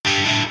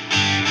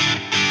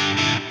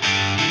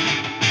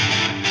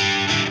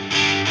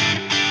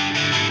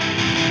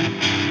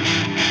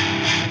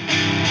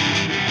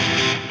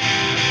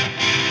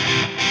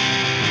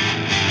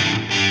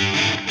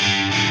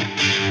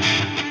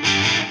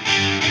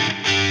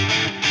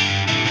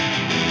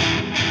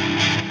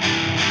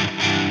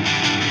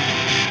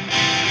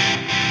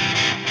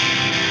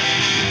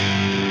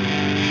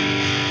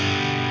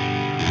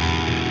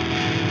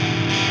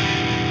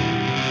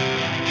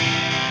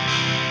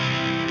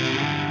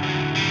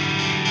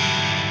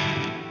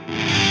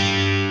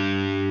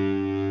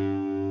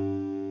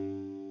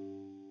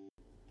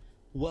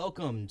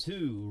Welcome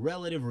to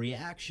Relative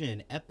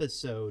Reaction,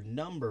 episode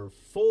number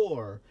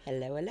 4.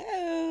 Hello,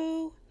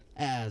 hello.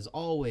 As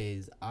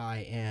always,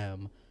 I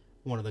am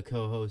one of the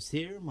co-hosts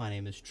here. My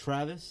name is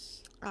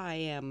Travis. I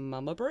am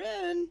Mama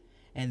Bryn.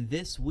 And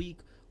this week,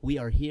 we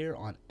are here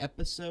on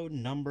episode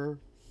number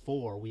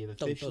 4. We have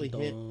officially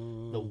hit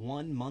the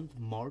 1 month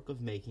mark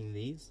of making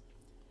these.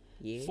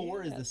 Yeah.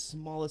 4 is the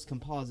smallest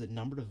composite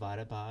number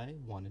divided by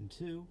 1 and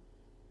 2.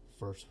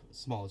 First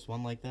smallest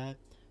one like that.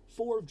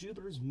 4 of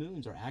Jupiter's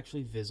moons are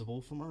actually visible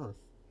from Earth.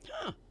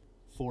 Huh.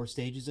 4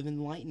 stages of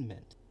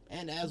enlightenment.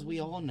 And as we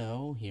all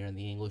know, here in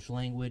the English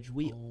language,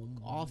 we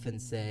often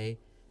say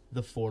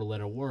the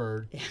 4-letter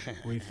word,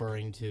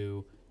 referring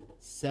to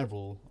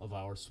several of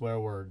our swear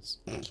words.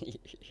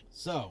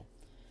 So,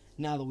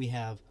 now that we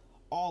have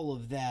all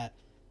of that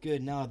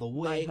good and out of the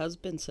way... My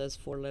husband says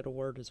 4-letter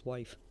word is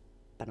wife,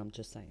 but I'm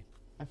just saying.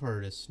 I've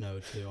heard it as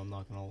snow, too, I'm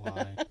not going to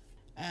lie.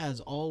 As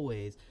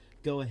always...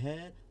 Go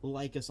ahead,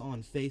 like us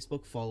on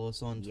Facebook, follow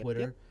us on Twitter.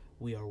 Yep.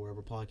 We are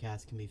wherever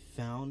podcasts can be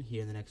found.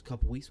 Here in the next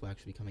couple weeks, we'll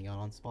actually be coming out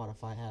on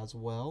Spotify as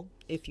well.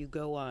 If you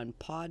go on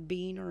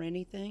Podbean or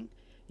anything,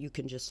 you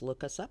can just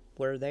look us up.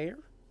 We're there.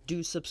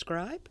 Do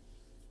subscribe.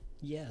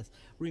 Yes.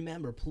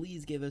 Remember,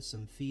 please give us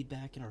some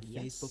feedback in our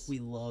Facebook. We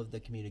love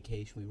the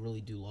communication. We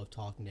really do love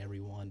talking to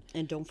everyone.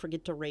 And don't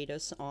forget to rate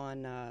us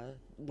on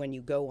when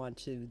you go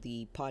onto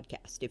the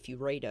podcast. If you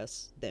rate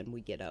us, then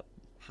we get up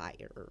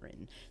higher,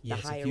 and the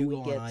higher if you we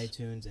go get on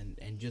iTunes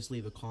and just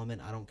leave a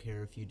comment, I don't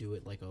care if you do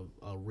it like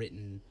a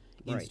written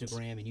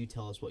Instagram and you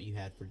tell us what you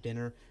had for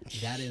dinner,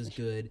 that is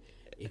good.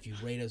 If you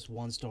rate us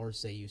 1 star,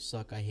 say you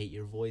suck, I hate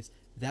your voice,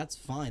 that's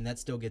fine. That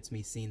still gets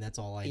me seen. That's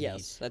all I need.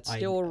 Yes, that's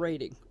still a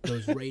rating.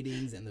 Those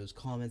ratings and those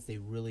comments, they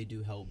really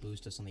do help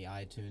boost us on the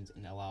iTunes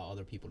and allow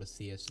other people to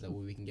see us so that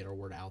way we can get our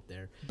word out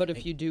there. But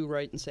if you do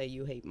write and say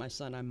you hate my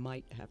son, I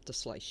might have to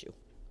slice you.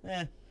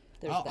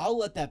 I'll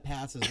let that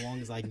pass as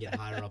long as I can get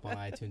higher up on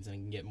iTunes and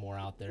can get more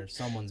out there.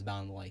 Someone's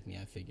bound to like me,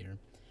 I figure.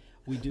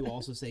 We do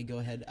also say go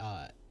ahead,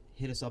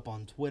 hit us up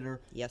on Twitter,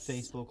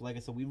 Facebook. Like I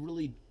said, we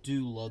really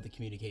do love the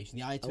communication.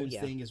 The iTunes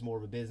thing is more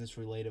of a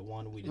business-related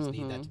one. We just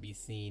need that to be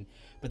seen.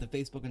 But the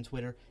Facebook and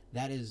Twitter,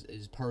 that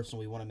is personal.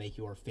 We want to make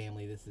you our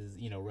family. This is,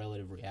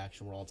 relative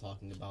reaction. We're all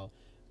talking about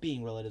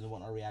being relative and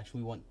want our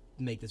reaction. We want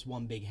to make this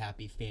one big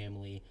happy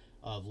family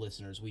of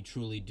listeners. We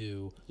truly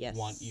do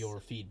want your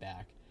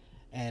feedback.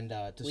 And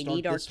we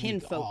need our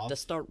kinfolk to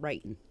start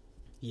writing.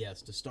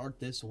 Yes, to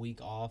start this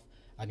week off,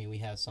 I mean, we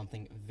have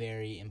something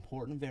very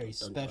important, very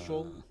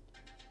special.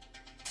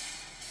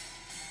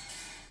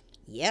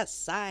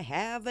 Yes, I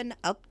have an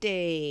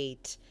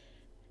update.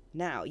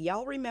 Now,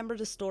 y'all remember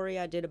the story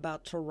I did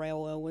about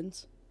Terrell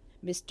Owens?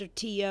 Mr.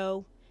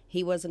 T.O.,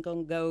 he wasn't going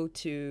to go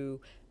to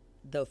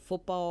the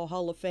Football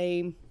Hall of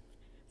Fame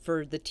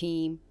for the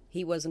team.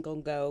 He wasn't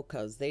going to go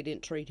because they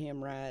didn't treat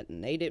him right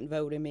and they didn't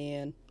vote him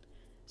in.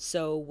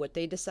 So what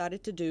they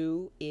decided to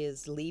do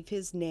is leave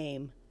his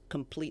name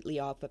completely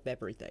off of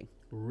everything.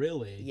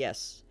 Really?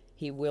 Yes.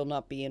 He will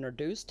not be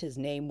introduced. His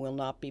name will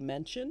not be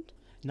mentioned.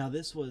 Now,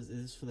 is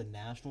this for the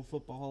National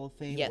Football Hall of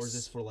Fame? Yes. Or is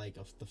this for,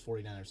 the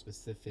 49ers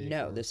specific?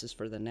 No, this is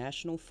for the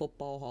National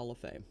Football Hall of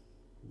Fame.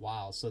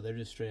 Wow, so they're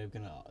just straight up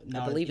going to...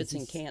 I believe it's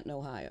in Canton,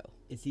 Ohio.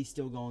 Is he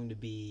still going to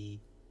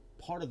be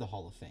part of the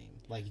Hall of Fame?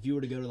 Like, if you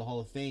were to go to the Hall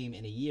of Fame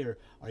in a year,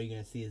 are you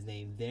going to see his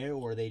name there,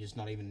 or are they just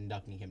not even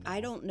inducting him now? I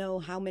don't know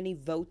how many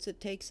votes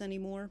it takes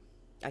anymore.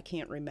 I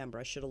can't remember.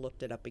 I should have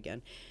looked it up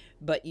again.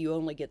 But you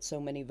only get so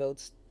many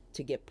votes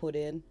to get put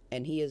in,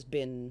 and he has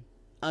been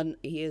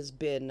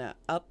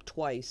up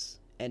twice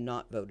and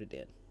not voted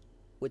in,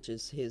 which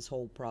is his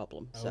whole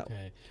problem.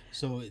 Okay.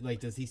 So,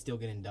 does he still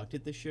get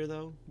inducted this year,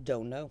 though?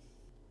 Don't know.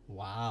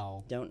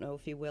 Wow. Don't know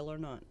if he will or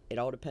not. It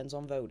all depends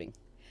on voting.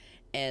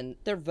 And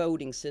their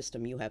voting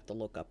system, you have to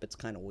look up. It's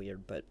kind of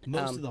weird, but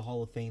most of the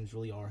Hall of Fames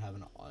really are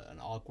having an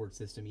awkward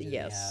system. Either they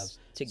have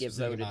to get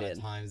voted amount in.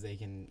 Of times they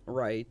can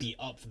be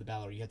up for the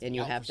ballot. Or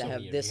you have to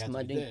have this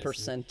many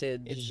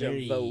percentage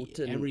of vote.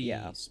 And every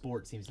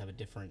sport seems to have a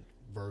different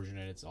version,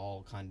 and it's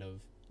all kind of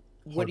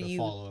hard to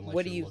follow.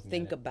 What do you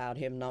think about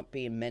him not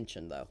being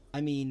mentioned, though? I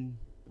mean,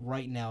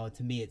 right now,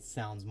 to me, it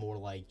sounds more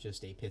like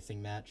just a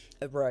pissing match.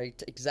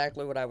 Right,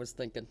 exactly what I was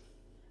thinking.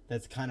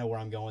 That's kind of where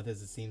I'm going with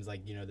this. It seems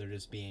like, they're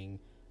just being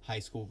high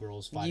school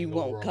girls fighting You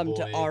won't over come a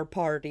boy. to our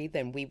party,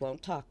 then we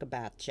won't talk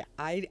about you.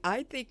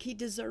 I think he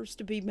deserves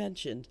to be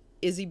mentioned.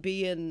 Is he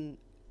being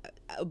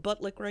a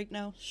buttlick right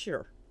now?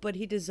 Sure. But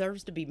he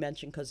deserves to be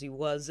mentioned because he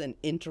was an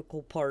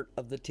integral part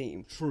of the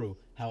team. True.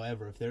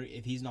 However,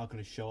 if he's not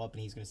going to show up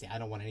and he's going to say, I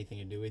don't want anything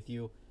to do with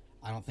you,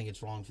 I don't think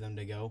it's wrong for them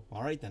to go,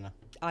 all right, then.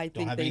 I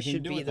think they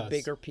should be the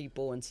bigger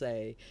people and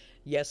say,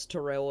 yes,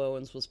 Terrell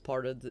Owens was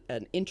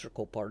an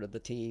integral part of the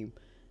team,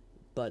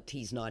 but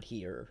he's not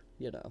here,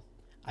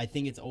 I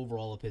think it's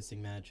overall a pissing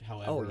match.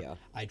 However,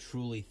 I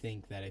truly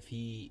think that if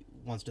he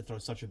wants to throw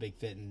such a big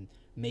fit and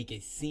make a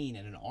scene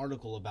and an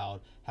article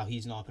about how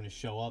he's not going to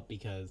show up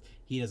because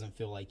he doesn't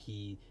feel like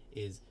he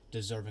is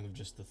deserving of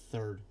just the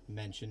third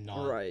mention,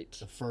 not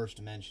the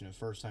first mention of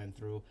first time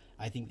through.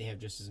 I think they have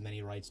just as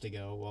many rights to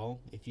go, well,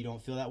 if you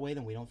don't feel that way,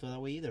 then we don't feel that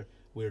way either.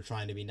 We're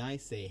trying to be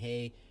nice, say,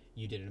 hey,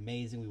 you did it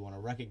amazing, we want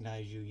to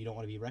recognize you. You don't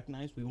want to be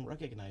recognized, we won't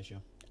recognize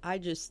you. I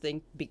just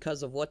think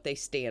because of what they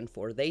stand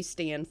for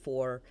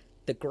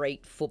the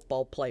great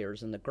football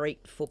players and the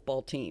great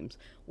football teams.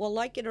 Well,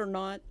 like it or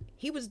not,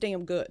 he was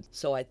damn good.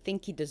 So I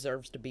think he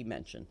deserves to be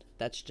mentioned.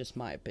 That's just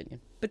my opinion.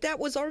 But that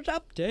was our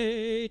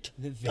update.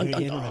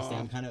 Very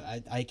interesting.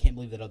 I can't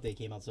believe that update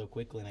came out so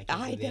quickly, and I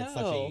can't believe they had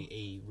such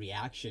a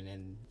reaction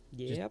and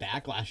just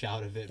backlash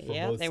out of it from both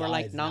sides. They were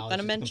like, not going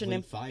to mention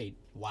him. Fight.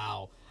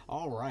 Wow.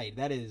 All right.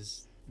 That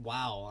is,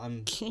 wow.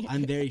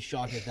 I'm very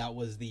shocked that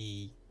was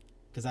the...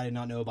 Because I did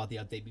not know about the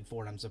update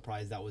before, and I'm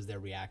surprised that was their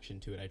reaction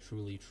to it. I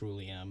truly,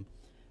 truly am.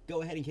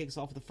 Go ahead and kick us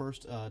off with the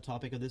first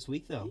topic of this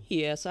week, though.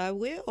 Yes, I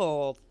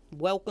will.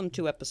 Welcome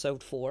to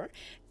episode 4.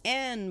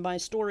 And my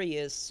story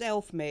is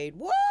self-made.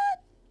 What?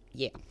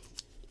 Yeah,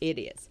 it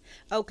is.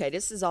 Okay,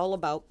 this is all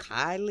about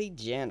Kylie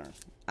Jenner.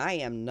 I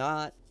am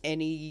not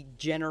any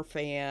Jenner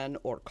fan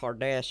or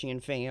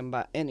Kardashian fan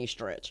by any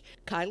stretch.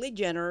 Kylie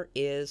Jenner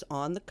is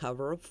on the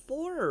cover of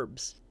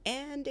Forbes,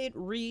 and it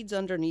reads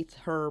underneath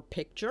her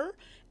picture,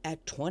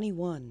 at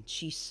 21,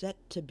 she's set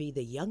to be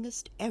the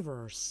youngest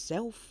ever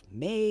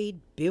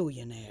self-made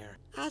billionaire.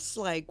 I was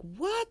like,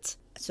 what?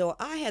 So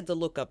I had to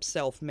look up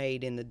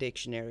self-made in the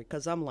dictionary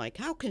because I'm like,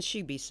 how can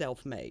she be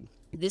self-made?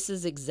 This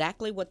is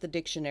exactly what the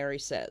dictionary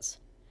says.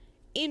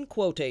 In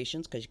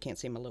quotations, because you can't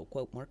see my little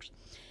quote marks,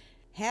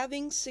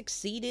 having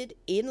succeeded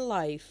in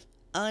life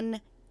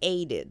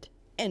unaided,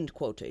 end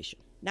quotation.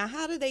 Now,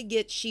 how do they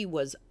get she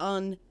was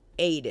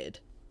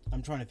unaided?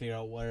 I'm trying to figure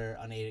out where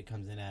unaided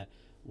comes in at.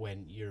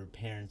 When your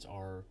parents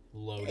are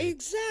loaded.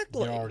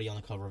 Exactly. They're already on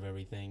the cover of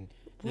everything.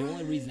 The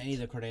only reason any of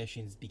the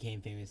Kardashians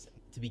became famous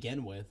to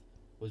begin with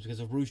was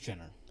because of Bruce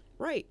Jenner.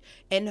 Right.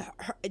 And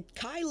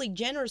Kylie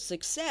Jenner's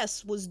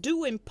success was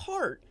due in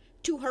part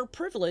to her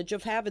privilege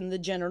of having the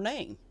Jenner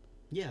name.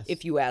 Yes.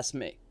 If you ask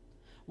me.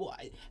 Well,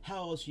 how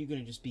else are you going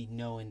to just be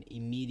known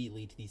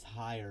immediately to these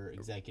higher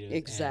executives?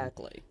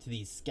 Exactly. And to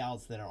these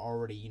scouts that are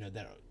already,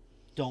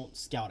 don't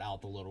scout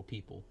out the little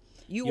people.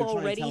 You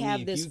already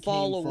have this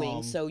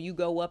following, so you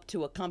go up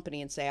to a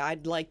company and say,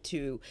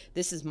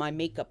 this is my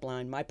makeup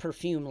line, my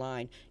perfume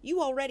line. You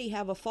already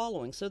have a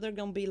following, so they're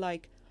going to be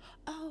like,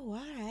 oh,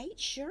 all right,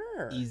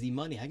 sure. Easy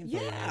money. I can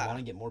tell you, I want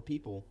to get more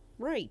people.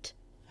 Right.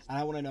 And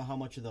I want to know how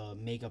much of the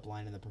makeup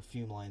line and the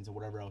perfume lines or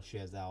whatever else she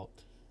has out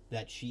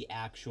that she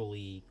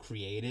actually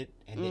created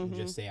and didn't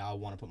just say, I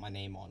want to put my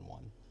name on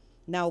one.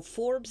 Now,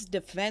 Forbes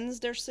defends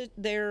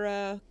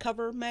their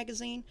cover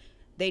magazine.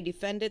 They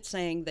defend it,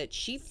 saying that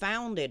she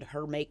founded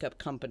her makeup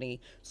company,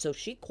 so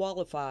she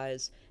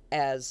qualifies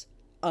as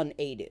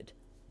unaided,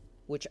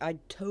 which I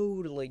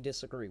totally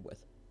disagree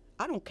with.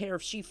 I don't care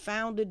if she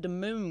founded the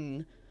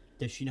moon.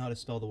 Does she know how to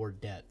spell the word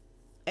debt?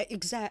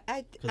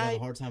 Exactly. Because I have a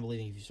hard time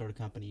believing if you start a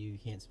company, you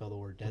can't spell the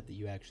word debt, that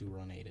you actually were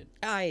unaided.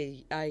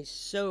 I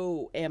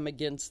so am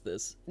against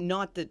this.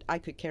 Not that I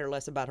could care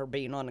less about her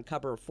being on the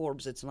cover of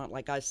Forbes. It's not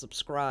like I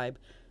subscribe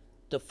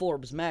to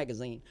Forbes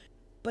magazine.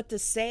 But to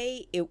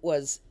say it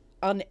was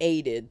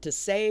unaided, to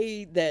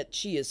say that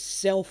she is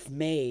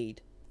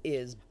self-made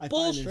is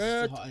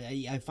bullshit.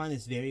 I find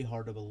this very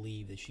hard to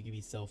believe that she could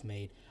be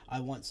self-made. I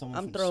want someone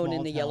I'm throwing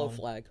in the yellow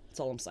flag. That's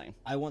all I'm saying.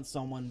 I want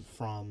someone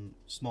from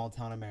small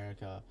town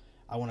America.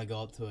 I want to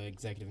go up to an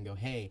executive and go,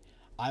 hey,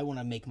 I want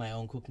to make my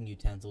own cooking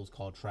utensils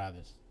called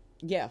Travis.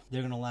 Yeah.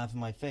 They're going to laugh in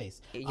my face.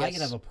 Yes. I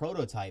could have a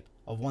prototype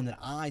of one that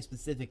I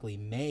specifically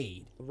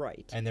made.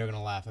 Right. And they're going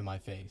to laugh in my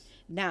face.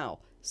 Now,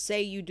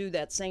 say you do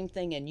that same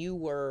thing and you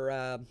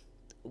were...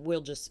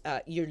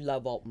 you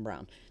love Alton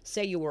Brown.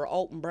 Say you were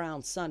Alton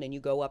Brown's son and you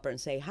go up and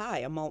say, hi,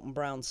 I'm Alton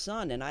Brown's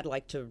son and I'd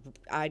like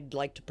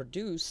to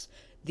produce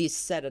this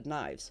set of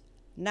knives.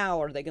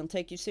 Now, are they going to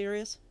take you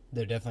serious?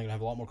 They're definitely going to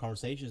have a lot more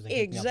conversations.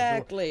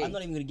 Exactly. I'm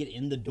not even going to get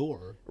in the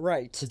door.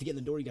 Right. Because to get in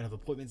the door, you got to have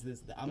appointments.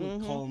 I'm going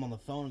to call them on the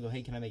phone and go,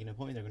 hey, can I make an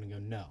appointment? They're going to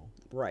go, no.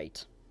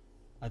 Right.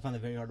 I find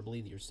it very hard to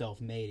believe that you're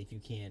self-made if you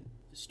can't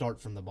start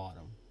from the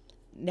bottom.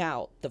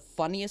 Now, the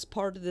funniest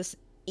part of this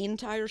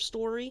entire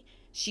story,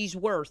 she's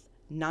worth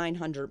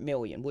 $900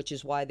 million, which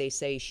is why they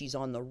say she's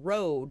on the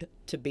road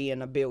to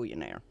being a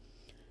billionaire.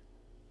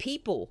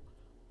 People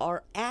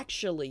are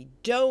actually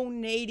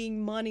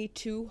donating money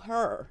to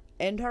her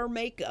and her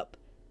makeup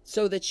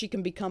so that she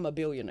can become a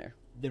billionaire.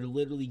 They're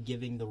literally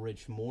giving the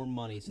rich more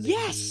money so they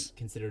can be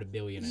considered a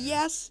billionaire.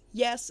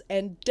 Yes,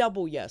 and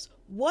double yes.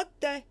 What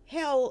the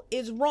hell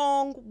is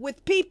wrong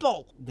with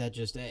people? That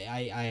just,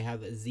 I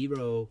have a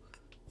zero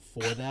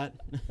for that.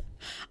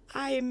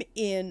 I'm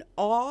in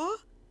awe.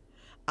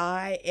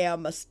 I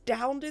am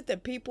astounded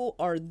that people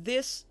are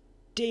this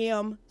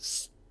damn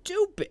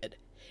stupid.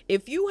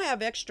 If you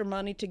have extra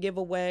money to give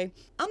away,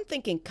 I'm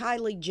thinking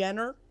Kylie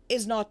Jenner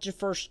is not your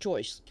first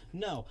choice.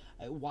 No.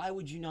 Why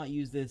would you not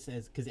use this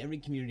as... Because every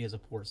community has a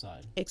poor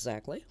side.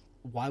 Exactly.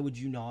 why would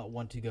you not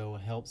want to go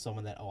help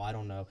someone that, I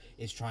don't know,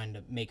 is trying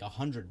to make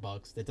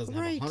 $100 that doesn't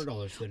have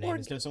 $100 to their name,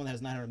 instead of someone that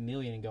has 900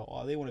 million and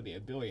go, they want to be a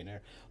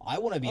billionaire. I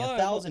want to be a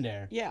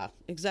thousandaire. Yeah,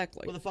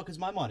 exactly. Where the fuck is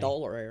my money?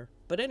 Dollar-aire.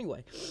 But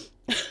anyway,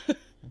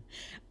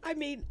 I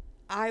mean,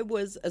 I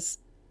was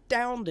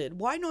astounded.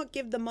 Why not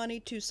give the money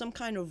to some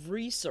kind of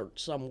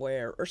research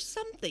somewhere or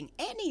something,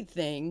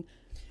 anything?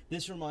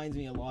 This reminds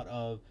me a lot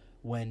of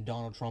when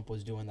Donald Trump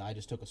was doing that. I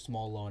just took a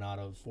small loan out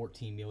of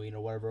 14 million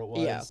or whatever it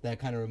was. Yeah. That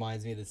kind of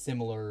reminds me of the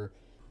similar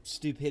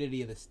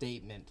stupidity of the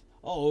statement.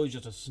 It was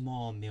just a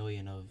small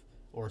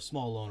or a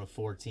small loan of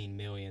 14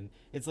 million.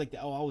 It's like,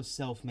 I was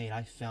self-made.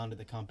 I founded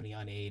the company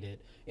unaided.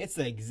 It's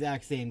the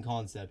exact same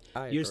concept.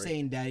 You're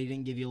saying Daddy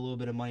didn't give you a little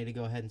bit of money to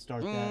go ahead and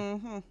start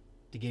that?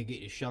 To get you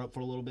to shut up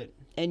for a little bit?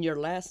 And your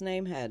last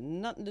name had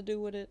nothing to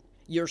do with it?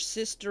 Your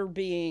sister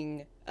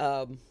being,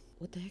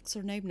 what the heck's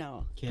her name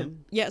now?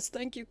 Kim? Yes,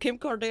 thank you. Kim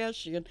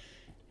Kardashian.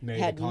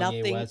 Married to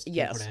Kanye West, Kim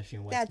yes,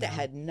 Kardashian West that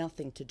had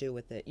nothing to do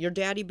with it. Your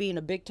daddy being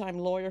a big-time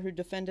lawyer who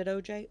defended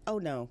OJ? Oh,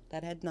 no,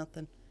 that had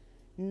nothing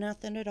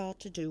at all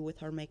to do with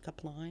her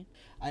makeup line.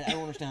 I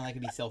don't understand how that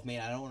can be self-made.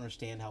 I don't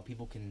understand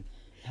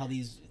how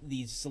these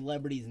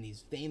celebrities and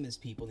these famous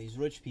people, these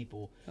rich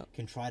people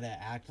can try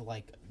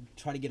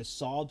to get a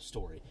sob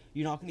story.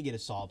 You're not going to get a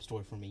sob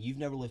story from me. You've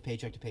never lived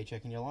paycheck to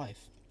paycheck in your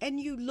life. And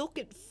you look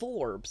at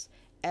Forbes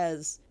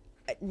as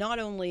not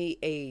only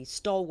a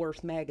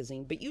stalwart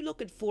magazine, but you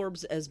look at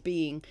Forbes as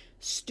being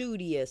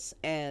studious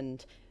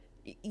and,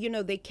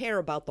 they care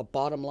about the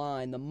bottom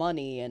line, the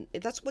money, and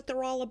that's what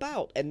they're all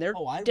about. And they're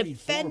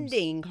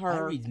defending her. I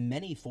read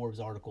many Forbes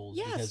articles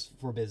because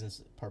for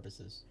business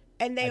purposes.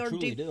 And they are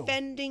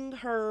defending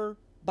her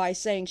by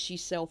saying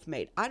she's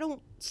self-made. I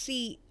don't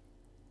see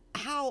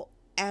how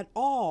at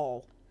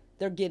all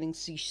they're getting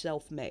she's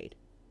self-made.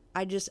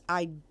 I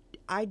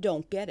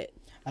don't get it.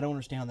 I don't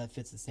understand how that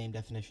fits the same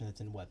definition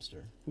that's in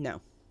Webster.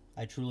 No.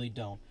 I truly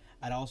don't.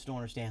 I also don't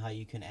understand how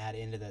you can add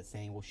into that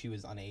saying, well, she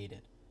was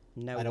unaided.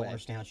 No way. I don't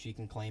understand how she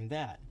can claim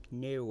that.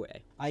 No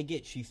way. I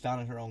get she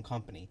founded her own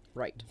company.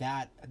 Right.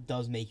 That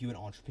does make you an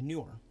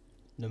entrepreneur.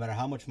 No matter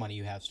how much money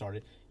you have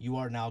started, you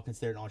are now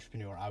considered an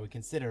entrepreneur. I would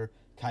consider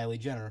Kylie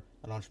Jenner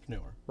an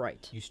entrepreneur.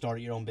 Right. You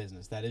started your own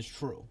business. That is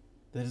true.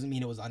 That doesn't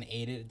mean it was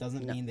unaided. It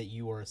doesn't mean that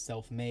you were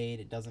self-made.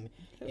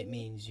 It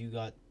means you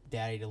got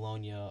Daddy to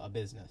loan you a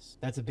business.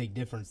 That's a big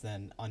difference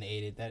than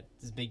unaided.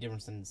 That's a big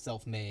difference than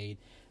self-made.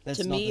 That's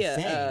to not me, the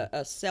same.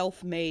 a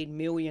self-made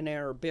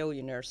millionaire or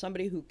billionaire,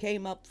 somebody who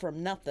came up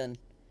from nothing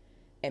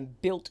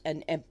and built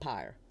an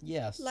empire.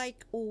 Yes.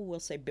 Like, we'll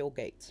say Bill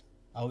Gates.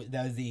 Oh,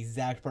 that was the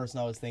exact person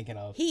I was thinking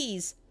of.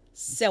 He's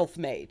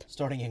self-made.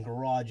 Starting in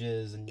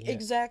garages and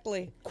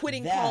exactly.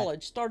 Quitting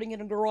college, starting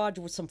in a garage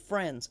with some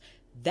friends.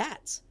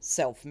 That's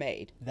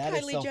self-made. That Kylie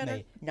is self-made.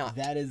 Jenner, not.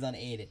 That is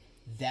unaided.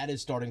 That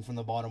is starting from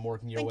the bottom,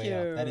 working your way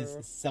up. That is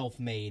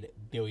self-made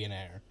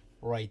billionaire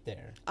right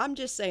there. I'm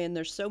just saying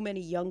there's so many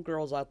young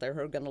girls out there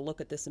who are going to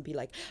look at this and be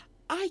like,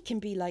 I can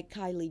be like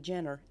Kylie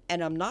Jenner.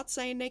 And I'm not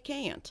saying they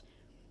can't.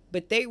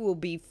 But they will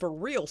be for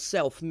real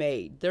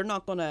self-made. They're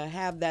not going to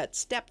have that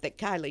step that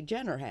Kylie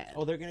Jenner had.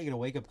 Oh, they're going to get a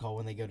wake-up call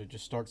when they go to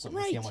just start something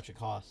and see how much it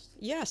costs.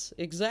 Yes,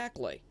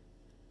 exactly.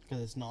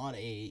 Because it's not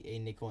a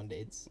nickel and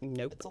it's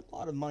nope. It's a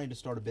lot of money to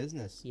start a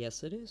business.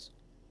 Yes, it is.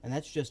 And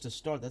that's just to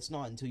start. That's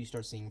not until you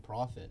start seeing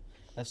profit.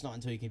 That's not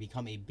until you can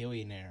become a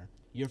billionaire.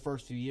 Your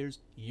first few years,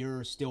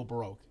 you're still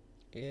broke.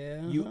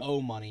 Yeah. You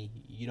owe money.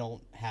 You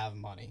don't have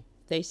money.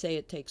 They say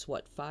it takes,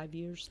 5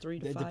 years? 3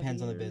 to 5 years? It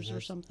depends on the business.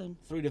 Or something?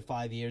 3 to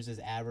 5 years is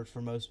average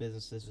for most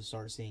businesses to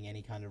start seeing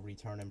any kind of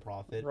return in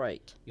profit.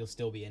 Right. You'll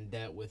still be in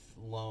debt with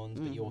loans,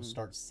 but you'll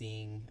start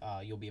seeing,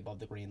 you'll be above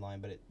the green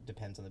line, but it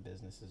depends on the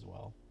business as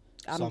well.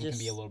 Some can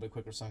be a little bit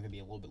quicker, some can be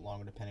a little bit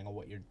longer, depending on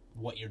what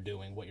you're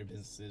doing, what your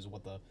business is,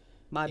 what the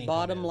My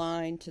bottom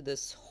line to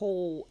this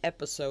whole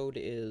episode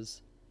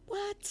is,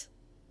 what?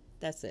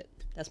 That's it.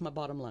 That's my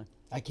bottom line.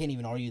 I can't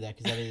even argue that,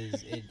 because that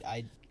is,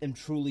 I am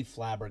truly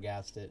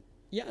flabbergasted.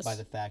 Yes. By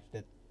the fact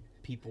that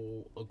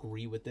people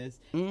agree with this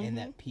and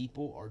that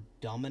people are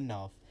dumb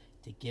enough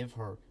to give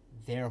her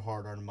their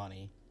hard-earned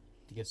money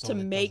to give someone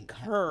to make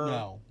her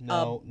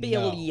a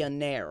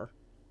billionaire.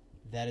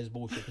 That is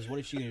bullshit. Because what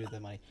is she gonna do with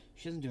that money?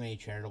 She doesn't do any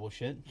charitable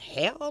shit.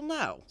 Hell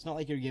no. It's not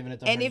like you're giving it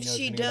to her. And if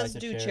she does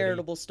do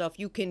charitable stuff,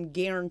 you can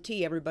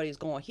guarantee everybody's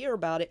going to hear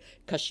about it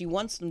because she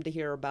wants them to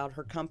hear about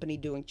her company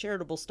doing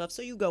charitable stuff.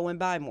 So you go and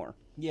buy more.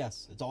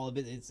 Yes, it's all a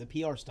bit. It's a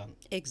PR stunt.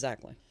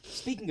 Exactly.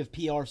 Speaking of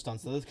PR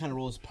stunts, though, this kind of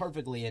rolls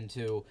perfectly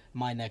into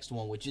my next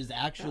one, which is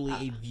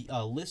actually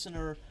a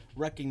listener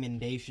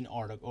recommendation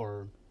article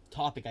or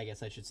topic, I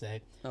guess I should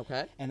say.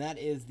 Okay. And that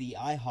is the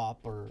IHOP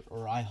or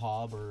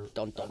IHOB or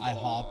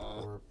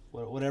IHOP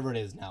or whatever it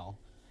is now.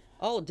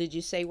 Oh, did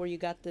you say where you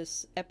got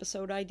this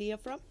episode idea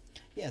from?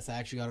 Yes, I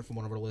actually got it from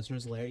one of our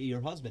listeners, Larry, your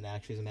husband,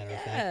 actually, as a matter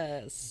of fact.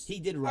 Yes. He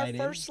did write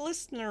in. Our first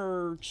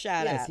listener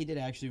shout out. Yes, he did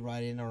actually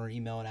write in our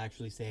email and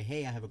actually say,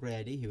 hey, I have a great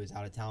idea. He was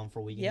out of town for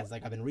a week. And he's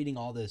like, I've been reading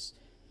all this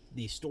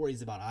these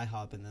stories about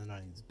IHOP, and then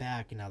it's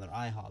back, and now they're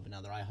IHOP, and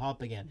now they're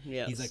IHOP again.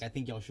 Yes. He's like, I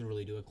think y'all should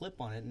really do a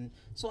clip on it. And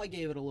so I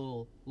gave it a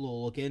little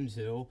look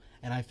into,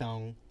 and I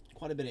found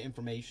quite a bit of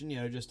information,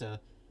 just to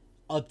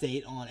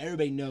update on.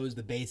 Everybody knows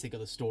the basic of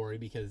the story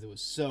because it was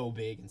so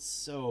big and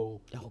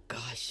so... Oh,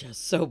 gosh,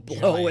 just so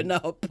blowing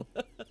giant. up.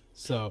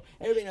 So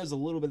everybody knows a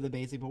little bit of the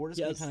basic, but we're just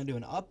going Yes. to kind of do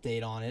an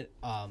update on it,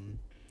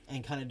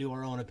 and kind of do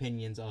our own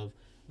opinions of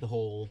the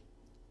whole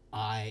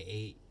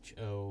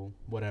IHO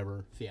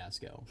whatever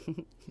fiasco.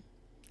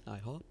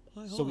 IHOP.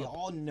 So we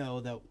all know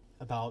that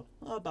about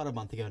a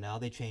month ago now,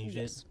 they changed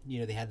Yes.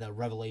 it. They had the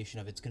revelation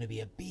of it's going to be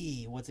a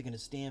B. What's it going to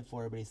stand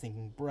for? Everybody's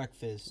thinking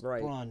breakfast,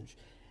 Right. brunch,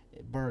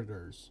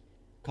 burgers.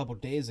 A couple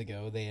days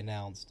ago, they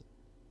announced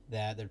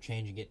that they're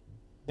changing it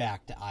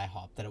back to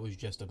IHOP, that it was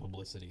just a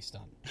publicity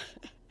stunt.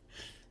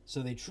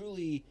 So they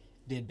truly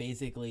did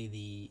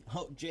basically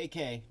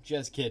JK,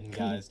 just kidding,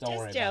 guys. Don't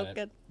worry about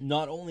it.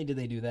 Not only did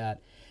they do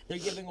that, they're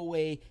giving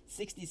away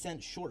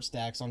 60-cent short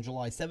stacks on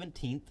July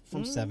 17th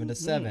from 7 to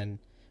 7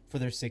 for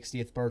their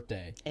 60th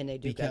birthday. And they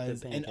do got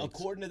good And pancakes.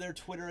 according to their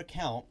Twitter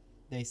account,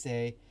 they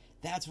say,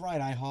 that's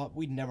right, IHOP,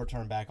 we'd never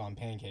turn back on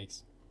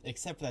pancakes,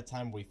 except for that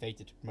time we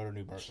faked it to promote our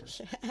new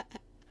burgers.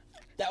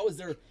 That was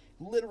their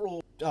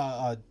literal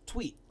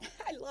tweet.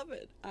 I love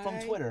it. From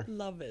Twitter.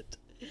 Love it.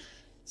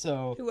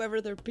 So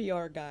Whoever their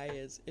PR guy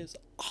is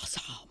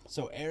awesome.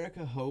 So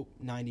Erica Hope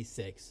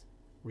 96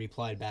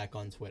 replied back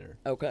on Twitter.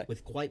 Okay.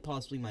 With quite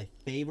possibly my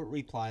favorite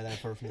reply that I've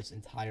heard from this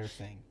entire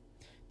thing.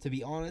 To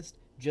be honest,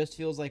 just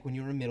feels like when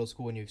you were in middle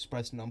school and you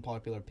expressed an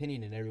unpopular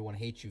opinion and everyone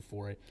hates you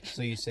for it,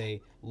 so you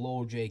say,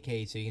 lol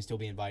JK, so you can still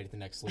be invited to the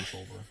next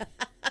sleepover.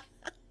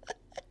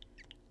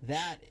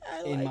 That,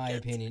 in my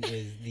opinion,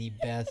 is the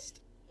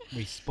best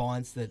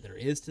response that there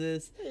is to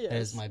this. Yes. That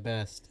is my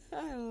best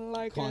I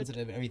like concept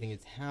of everything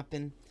that's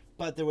happened.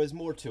 But there was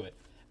more to it.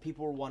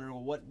 People were wondering,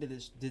 well, what did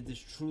this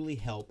truly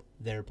help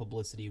their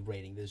publicity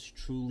rating? Did this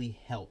truly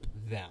help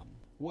them?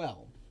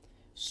 Well,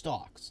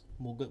 stocks.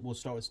 We'll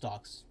start with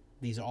stocks.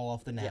 These are all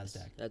off the NASDAQ.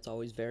 Yes, that's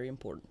always very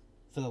important.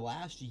 For the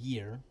last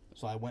year,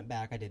 so I went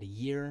back, I did a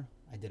year,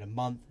 I did a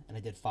month, and I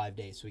did 5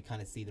 days. So we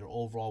kind of see their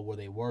overall where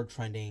they were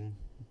trending,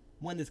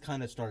 when this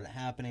kind of started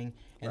happening,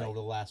 and over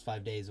the last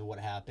 5 days of what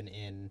happened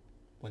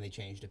when they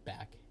changed it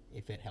back,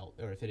 if it helped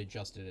or if it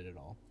adjusted it at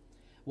all.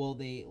 Well,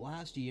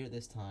 last year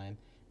this time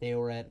they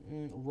were at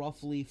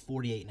roughly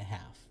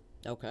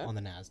 48.5 on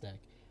the NASDAQ.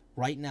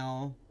 Right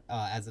now,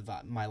 as of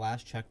my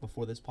last check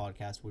before this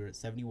podcast, we were at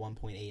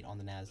 71.8 on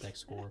the NASDAQ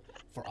score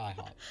for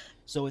IHOP.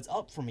 So it's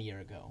up from a year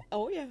ago.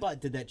 Oh yeah.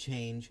 But did that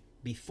change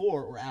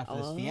before or after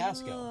this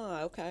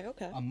fiasco?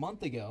 Okay. A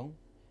month ago,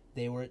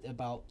 they were at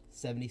about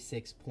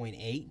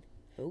 76.8.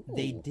 Ooh.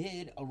 They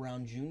did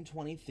around June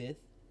 25th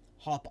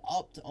hop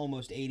up to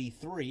almost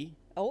 83.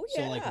 Oh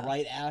yeah. So like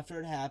right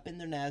after it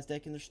happened, their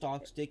NASDAQ and their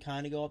stocks did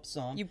kind of go up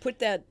some. You put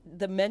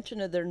the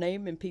mention of their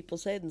name in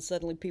people's head, and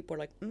suddenly people are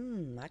like,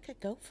 I could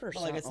go for But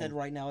something. like I said,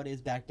 right now it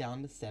is back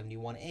down to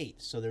 71.8.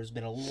 So there's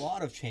been a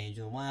lot of change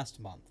in the last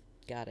month.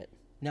 Got it.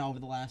 Now over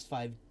the last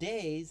 5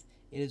 days,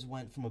 it has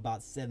went from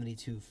about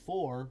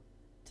 72.4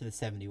 to the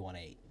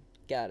 71.8.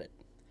 Got it.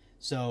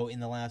 So in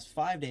the last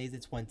 5 days,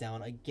 it's went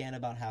down again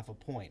about half a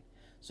point.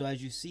 So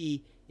as you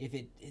see,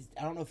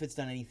 I don't know if it's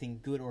done anything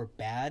good or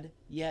bad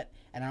yet,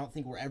 and I don't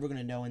think we're ever going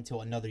to know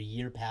until another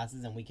year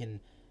passes and we can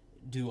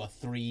do a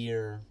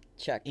 3-year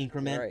Check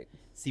increment, Right.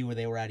 see where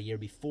they were at a year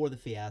before the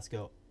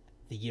fiasco,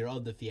 the year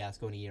of the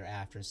fiasco, and a year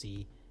after, and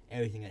see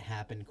everything that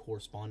happened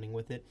corresponding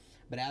with it.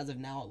 But as of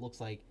now, it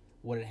looks like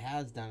what it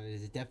has done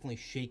is it definitely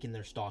shaken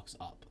their stocks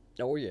up.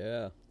 Oh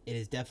yeah. It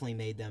has definitely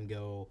made them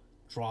go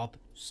drop,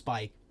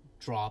 spike,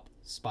 drop,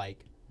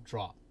 spike,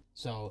 drop.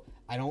 So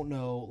I don't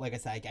know, like I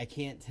said, I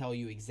can't tell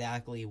you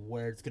exactly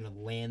where it's going to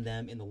land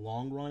them in the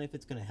long run, if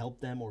it's going to help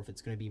them or if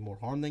it's going to be more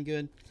harm than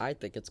good. I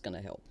think it's going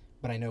to help.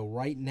 But I know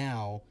right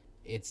now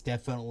it's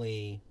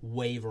definitely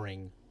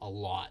wavering a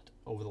lot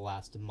over the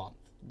last month.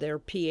 Their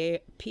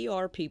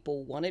PR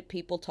people wanted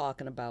people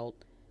talking about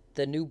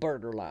the new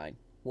burger line.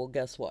 Well,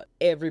 guess what?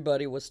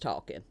 Everybody was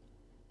talking.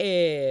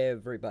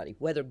 Everybody.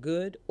 Whether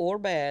good or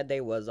bad,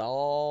 they was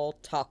all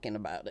talking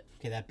about it.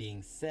 Okay, that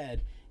being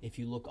said, if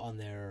you look on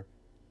their...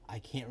 I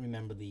can't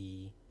remember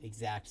the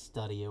exact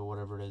study or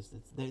whatever it is.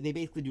 They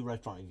basically do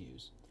restaurant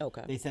reviews.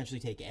 Okay. They essentially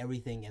take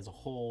everything as a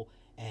whole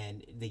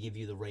and they give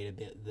you the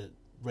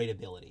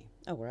rateability.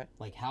 Oh, right.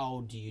 Like,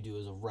 how do you do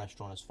as a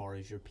restaurant as far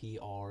as your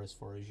PR, as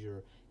far as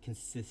your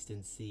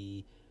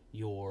consistency,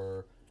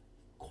 your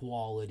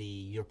quality,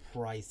 your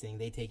pricing.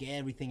 They take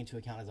everything into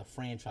account as a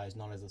franchise,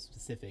 not as a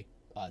specific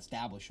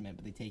establishment,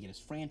 but they take it as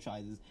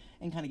franchises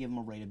and kind of give them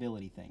a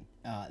rateability thing.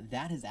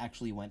 That has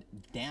actually went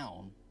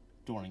down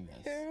during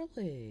this.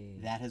 Really?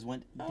 That has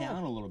went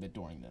down a little bit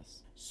during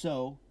this.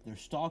 So their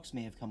stocks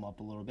may have come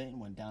up a little bit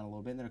and went down a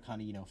little bit, and they're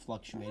kind of,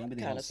 fluctuating, but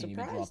they don't seem to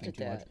be dropping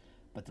too much.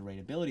 But the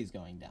rateability is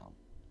going down.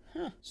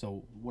 Huh.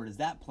 So where does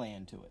that play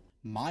into it?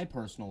 My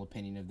personal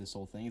opinion of this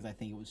whole thing is I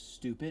think it was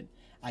stupid.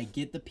 I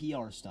get the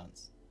PR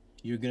stunts.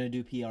 You're going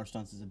to do PR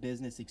stunts as a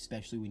business,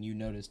 especially when you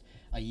noticed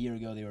a year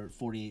ago they were at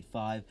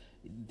 48.5.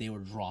 They were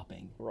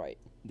dropping. Right.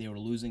 They were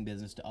losing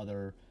business to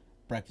other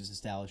breakfast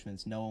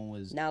establishments. No one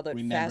was now that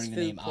remembering fast the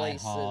name food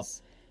places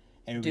IHOP.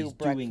 Everybody's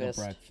do doing a breakfast.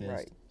 breakfast.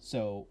 Right.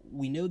 So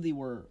we know they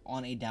were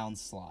on a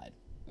downslide.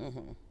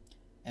 Mm-hmm.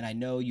 And I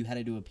know you had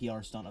to do a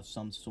PR stunt of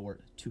some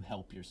sort to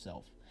help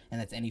yourself. And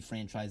that's any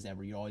franchise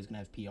ever. You're always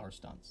going to have PR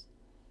stunts.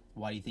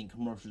 Why do you think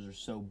commercials are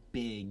so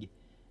big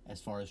as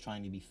far as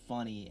trying to be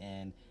funny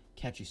and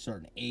catch a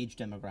certain age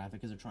demographic?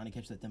 Because they're trying to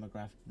catch that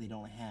demographic they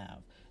don't have.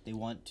 They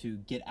want to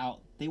get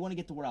out. They want to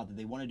get the word out that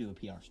they want to do a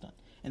PR stunt.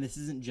 And this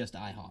isn't just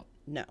IHOP.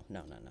 No.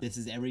 This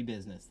is every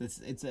business.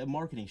 It's a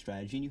marketing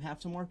strategy, and you have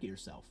to market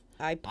yourself.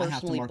 I personally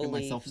have to market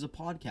believe myself as a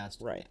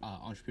podcast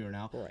entrepreneur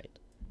now. Right.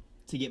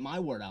 To get my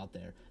word out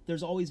there.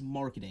 There's always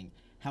marketing.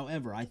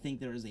 However, I think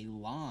there is a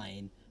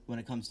line when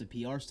it comes to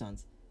PR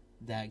stunts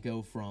that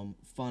go from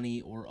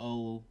funny or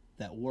oh,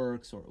 that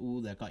works, or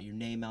ooh, that got your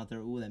name out there,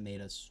 ooh, that made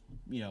us,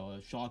 a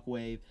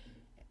shockwave.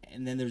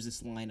 And then there's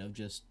this line of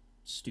just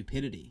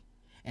stupidity.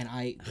 And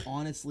I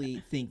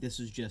honestly think this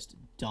is just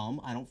dumb.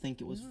 I don't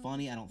think it was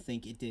funny. I don't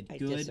think it did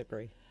good. I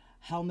disagree.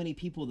 How many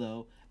people,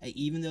 though,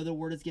 even though the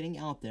word is getting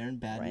out there and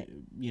bad,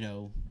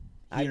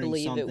 I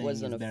believe it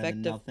was an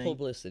effective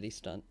publicity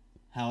stunt.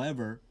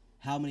 However,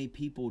 how many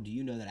people do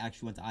you know that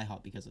actually went to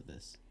IHOP because of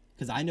this?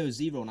 Because I know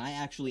zero, and I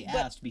actually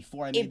asked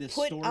before I made this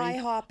story. It put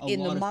IHOP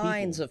in the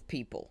minds of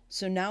people.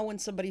 So now when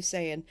somebody's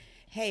saying,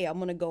 hey, I'm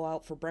going to go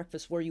out for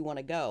breakfast, where you want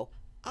to go?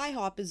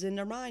 IHOP is in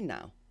their mind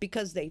now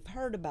because they've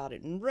heard about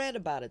it and read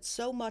about it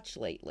so much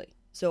lately.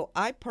 So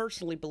I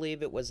personally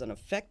believe it was an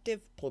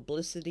effective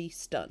publicity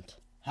stunt.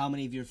 How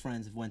many of your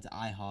friends have went to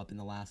IHOP in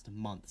the last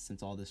month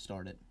since all this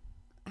started?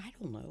 I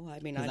don't know. I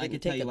mean, I can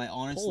tell you, I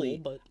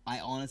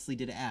honestly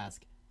did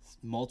ask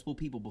multiple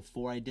people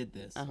before I did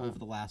this over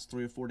the last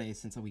 3 or 4 days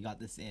since we got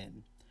this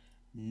in.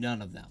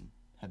 None of them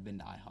have been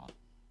to IHOP.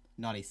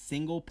 Not a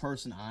single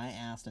person I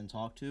asked and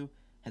talked to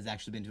has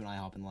actually been to an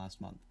IHOP in the last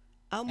month.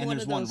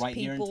 There's one right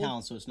here in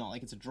town, so it's not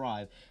like it's a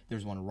drive.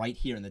 There's one right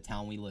here in the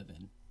town we live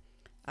in.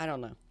 I don't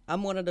know.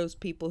 I'm one of those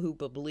people who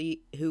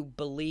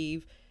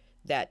believe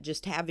that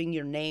just having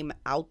your name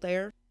out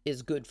there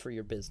is good for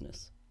your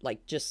business.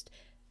 Like, just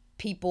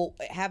people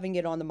having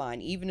it on the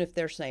mind, even if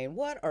they're saying,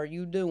 what are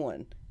you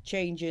doing?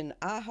 Changing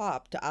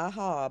IHOP to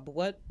IHOB,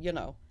 what,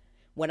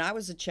 When I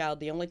was a child,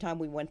 the only time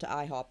we went to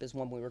IHOP is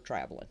when we were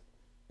traveling.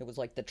 It was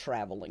like the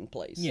traveling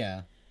place.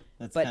 Yeah.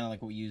 That's kind of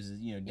like what we use,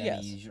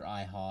 Denny's, your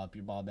IHOP,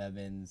 your Bob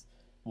Evans,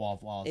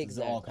 Waffle House.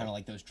 Exactly. It's all kind of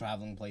like those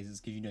traveling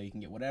places because you can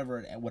get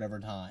whatever at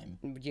whatever time.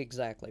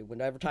 Exactly.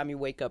 Whenever time you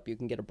wake up, you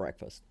can get a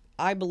breakfast.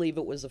 I believe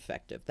it was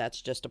effective.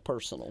 That's just a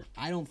personal.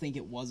 I don't think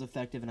it was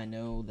effective, and I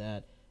know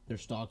that their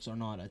stocks are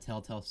not a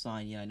telltale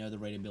sign. Yeah, I know the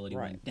rateability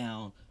went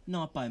down,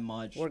 not by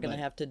much. We're going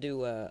to have to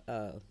do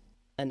an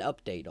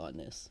update on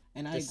this.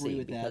 And I agree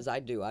with that. Because I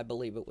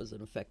believe it was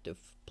an effective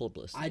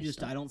publicity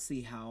stunt. I don't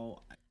see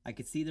how. I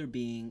could see there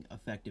being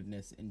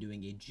effectiveness in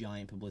doing a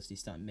giant publicity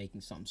stunt and making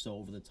something so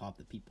over the top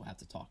that people have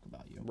to talk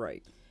about you.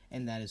 Right.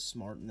 And that is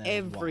smart. And that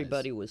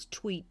Everybody was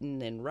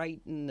tweeting and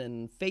writing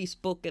and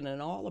Facebooking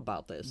and all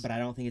about this. But I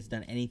don't think it's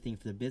done anything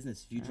for the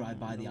business. If you drive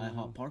by the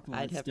IHOP parking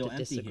lot, it's still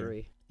empty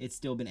here. It's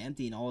still been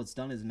empty, and all it's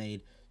done is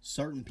made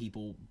certain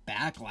people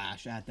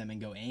backlash at them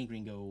and go angry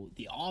and go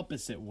the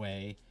opposite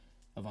way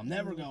of I'm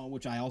never going,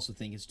 which I also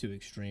think is too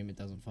extreme. It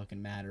doesn't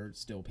fucking matter.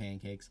 It's still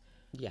pancakes.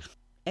 Yeah.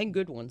 And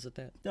good ones at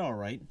that. They're all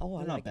right. Oh,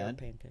 They're I like our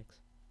pancakes.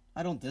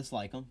 I don't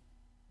dislike them.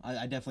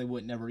 I definitely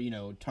would never,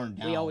 turn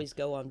down. We always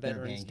go on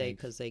Veterans Day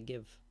because they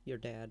give your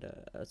dad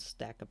a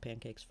stack of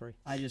pancakes free.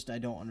 I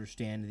don't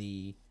understand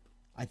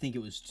I think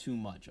it was too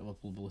much of a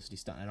publicity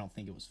stunt. I don't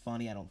think it was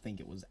funny. I don't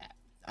think it was.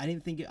 I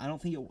don't think it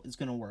was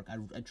going to work.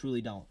 I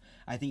truly don't.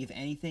 I think if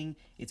anything,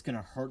 it's going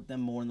to hurt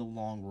them more in the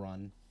long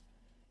run,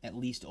 at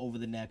least over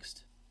the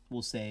next,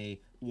 we'll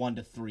say, 1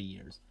 to 3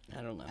 years.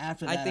 I don't know.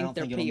 After that, I think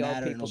their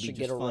PR people should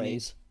get a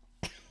raise.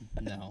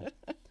 No.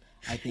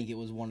 I think it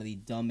was one of the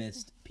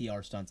dumbest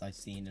PR stunts I've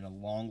seen in a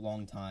long,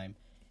 long time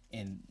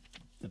in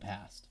the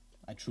past.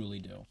 I truly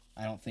do.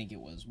 I don't think it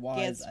was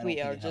wise. Guess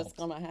we are just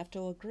going to have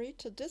to agree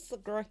to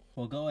disagree.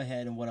 Well, go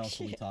ahead, and what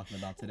else are we talking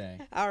about today?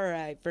 All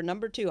right. For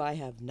number 2, I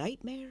have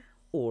Nightmare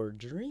or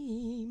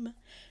Dream.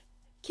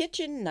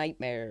 Kitchen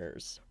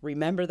Nightmares.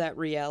 Remember that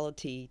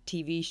reality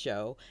TV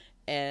show?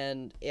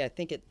 And I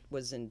think it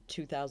was in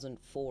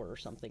 2004 or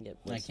something. It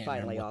was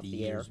finally off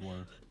the air.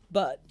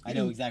 But I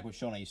know exactly what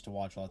show I used to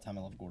watch all the time.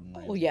 I love Gordon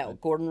Ramsay. Oh yeah,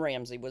 Gordon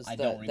Ramsay was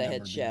the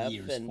head chef,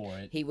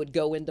 and he would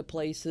go into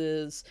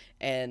places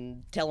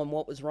and tell them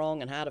what was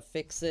wrong and how to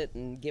fix it,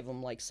 and give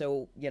them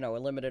a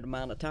limited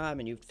amount of time,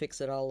 and you'd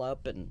fix it all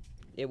up, and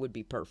it would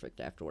be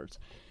perfect afterwards.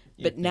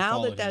 Yeah, but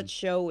now that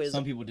show is,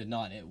 some people did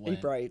not. It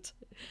went right.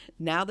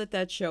 Now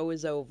that show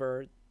is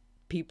over,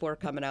 people are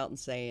coming out and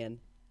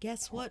saying,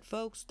 guess what,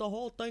 folks? The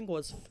whole thing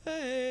was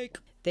fake.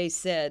 They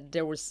said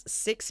there was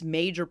 6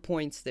 major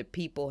points that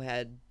people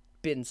had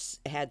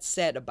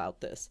said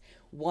about this.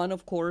 One,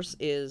 of course,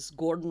 is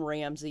Gordon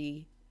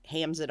Ramsay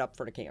hams it up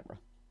for the camera.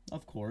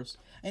 Of course.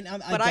 And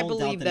but I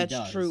believe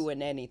that's true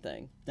in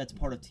anything. That's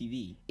part of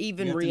TV.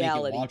 Even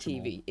reality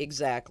TV.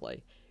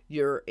 Exactly.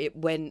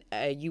 When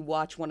you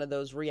watch one of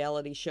those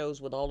reality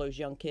shows with all those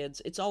young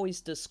kids, it's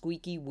always the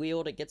squeaky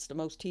wheel that gets the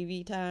most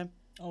TV time.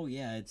 Oh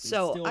yeah, it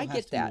still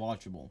has to be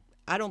watchable.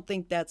 I don't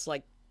think that's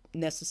like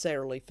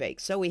necessarily fake.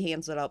 So he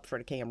hands it up for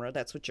the camera.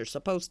 That's what you're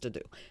supposed to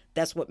do.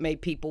 That's what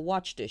made people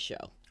watch this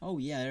show. Oh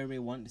yeah, everybody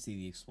wanted to see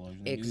the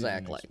explosion.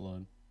 Exactly.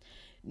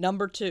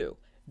 Number 2,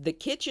 the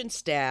kitchen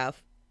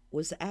staff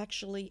was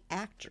actually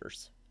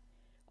actors.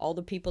 All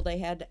the people they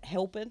had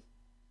helping,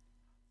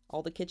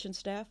 all the kitchen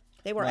staff,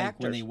 they were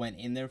actors. When they went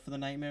in there for the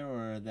nightmare,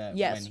 or that?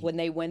 Yes, when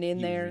they went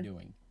in there.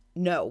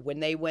 No, when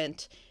they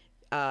went,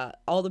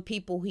 all the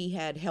people he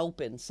had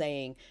helping,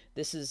 saying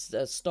this is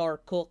a star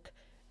cook,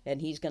 and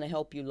he's going to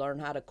help you learn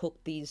how to cook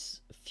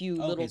these few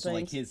little things. So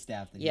like his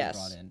staff that he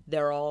brought in.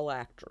 They're all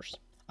actors.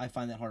 I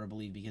find that hard to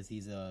believe because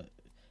he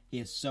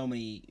has so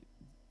many.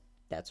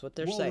 That's what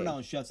they're saying.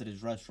 World-renowned chefs at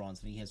his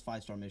restaurants, and he has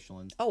 5-star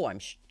Michelins. Oh,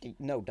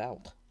 no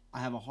doubt. I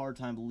have a hard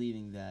time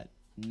believing that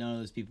none of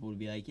those people would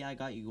be like, "Yeah, I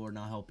got you, Gordon.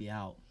 I'll help you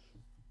out."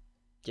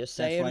 Just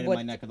saying, that's right in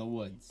my neck of the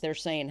woods. They're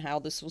saying how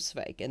this was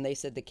fake, and they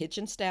said the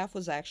kitchen staff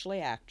was actually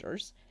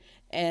actors.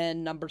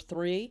 And number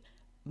 3,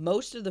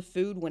 most of the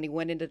food when he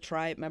went in to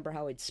try it, remember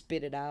how he'd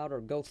spit it out or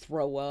go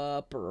throw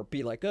up or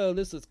be like, "Oh,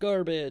 this is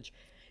garbage."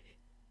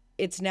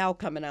 It's now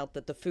coming out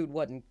that the food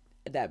wasn't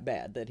that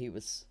bad, that he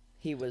was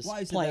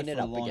playing it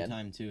up again. for a long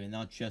time too, and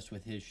not just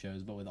with his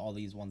shows, but with all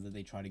these ones that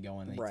they try to go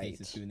in, they taste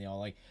this food, and they all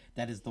like,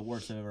 that is the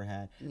worst I've ever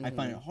had. I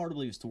find it hard to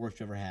believe it's the worst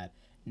you've ever had.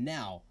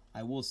 Now,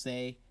 I will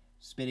say,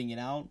 spitting it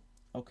out,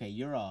 okay,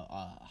 you're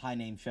a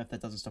high-name chef.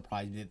 That doesn't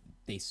surprise me that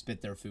they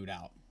spit their food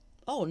out.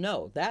 Oh,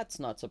 no, that's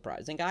not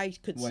surprising. I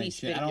could see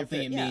spitting I don't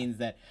think it means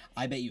that.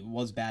 I bet you it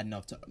was bad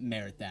enough to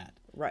merit that.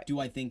 Right. Do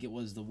I think it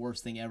was the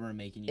worst thing ever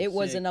making you sick? It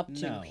wasn't up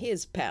to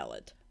his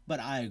palate. But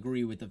I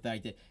agree with the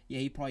fact that, yeah,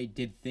 he probably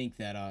did think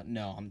that,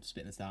 no, I'm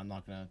spitting this out. I'm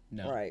not going to,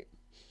 no. Right.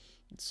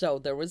 So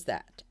there was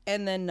that.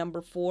 And then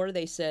number 4,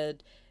 they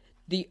said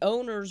the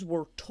owners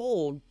were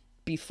told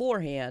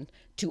beforehand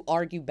to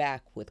argue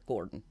back with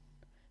Gordon.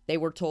 They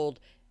were told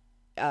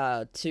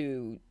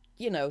to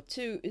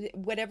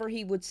whatever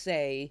he would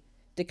say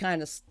to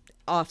kind of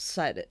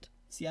offset it.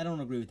 See, I don't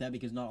agree with that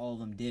because not all of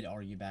them did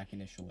argue back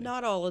initially.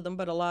 Not all of them,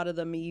 but a lot of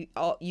them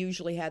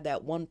usually had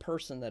that one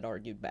person that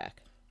argued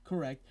back.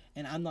 Correct.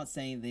 And I'm not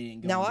saying they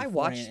didn't go Now, I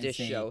watched this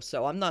show,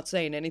 so I'm not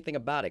saying anything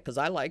about it because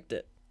I liked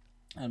it.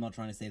 I'm not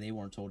trying to say they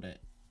weren't told to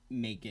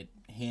make it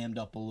hammed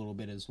up a little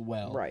bit as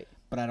well. Right.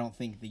 But I don't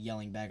think the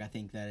yelling back, I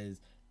think that is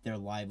their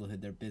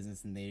livelihood, their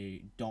business, and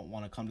they don't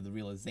want to come to the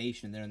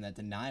realization. They're in that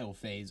denial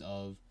phase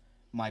of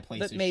my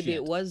place is shit. But maybe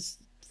it was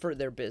for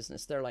their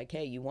business. They're like,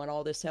 hey, you want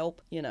all this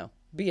help?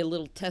 Be a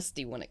little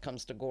testy when it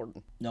comes to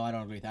Gordon. No, I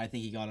don't agree with that. I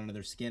think he got under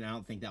their skin. I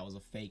don't think that was a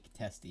fake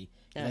testy.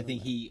 I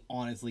think he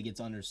honestly gets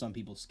under some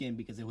people's skin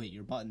because he'll hit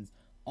your buttons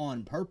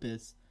on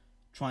purpose,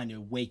 trying to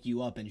wake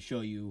you up and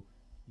show you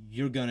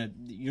you're gonna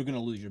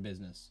lose your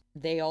business.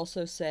 They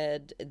also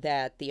said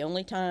that the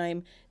only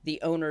time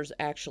the owners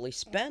actually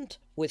spent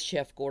with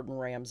Chef Gordon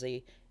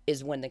Ramsay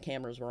is when the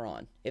cameras were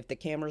on. If the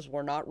cameras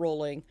were not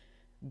rolling,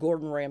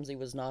 Gordon Ramsay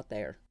was not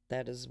there.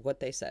 That is what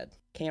they said.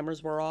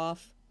 Cameras were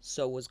off,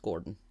 so was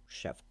Gordon.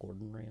 Chef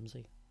Gordon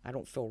Ramsay. I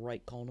don't feel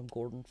right calling him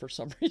Gordon for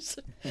some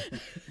reason.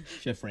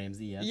 Chef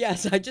Ramsay, yes.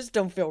 Yes, I just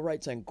don't feel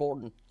right saying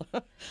Gordon.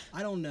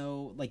 I don't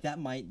know. Like, that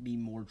might be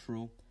more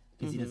true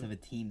because he does have a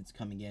team that's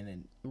coming in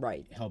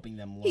and helping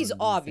them learn. He's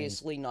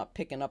obviously not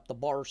picking up the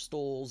bar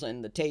stools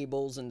and the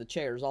tables and the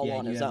chairs all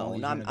on his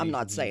own. I'm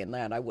not saying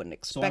that. I wouldn't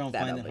expect that. So I don't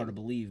find that hard to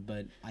believe,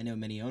 but I know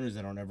many owners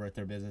that aren't ever at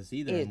their business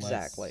either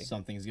unless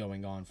something's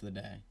going on for the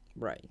day.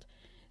 Right.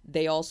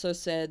 They also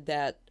said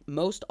that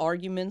most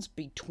arguments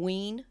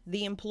between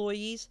the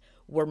employees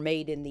were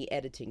made in the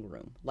editing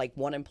room. Like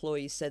one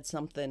employee said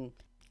something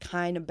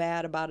kind of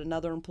bad about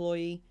another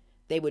employee.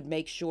 They would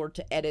make sure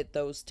to edit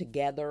those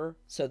together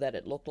so that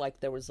it looked like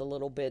there was a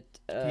little bit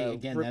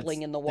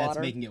rippling in the water. That's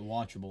making it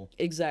watchable.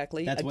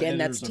 Exactly. That's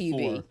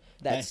TV.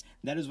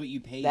 That is what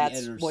you pay the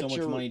editor so much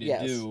money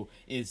to do,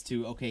 is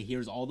to, okay,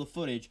 here's all the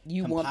footage.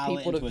 You want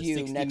people to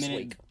view next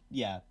week.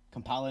 Yeah,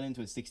 compile it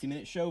into a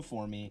 60-minute show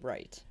for me.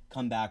 Right.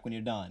 Come back when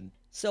you're done.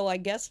 So I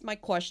guess my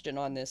question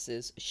on this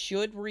is,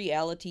 should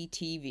reality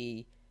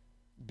TV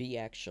be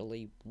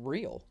actually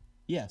real?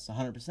 Yes,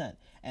 100%.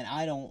 And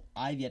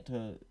I've yet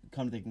to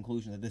come to the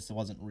conclusion that this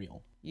wasn't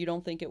real. You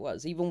don't think it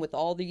was? Even with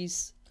all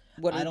these,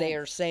 what they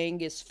are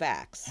saying is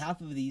facts.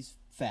 Half of these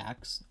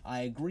facts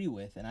I agree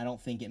with, and I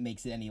don't think it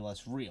makes it any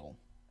less real.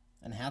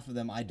 And half of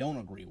them I don't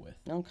agree with.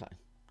 Okay.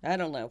 I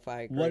don't know if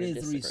I agree What or is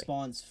disagree. the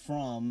response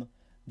from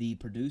the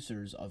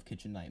producers of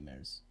Kitchen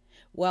Nightmares?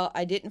 Well,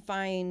 I didn't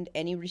find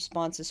any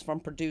responses from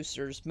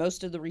producers.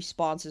 Most of the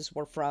responses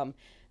were from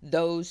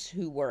those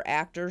who were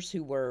actors,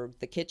 who were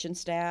the kitchen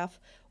staff,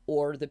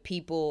 or the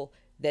people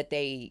that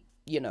they,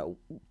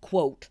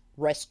 quote,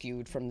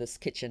 rescued from this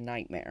kitchen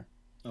nightmare.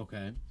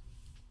 Okay.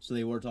 So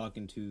they were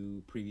talking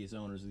to previous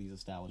owners of these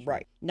establishments.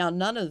 Right. Now,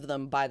 none of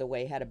them, by the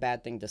way, had a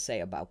bad thing to say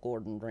about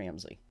Gordon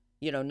Ramsay.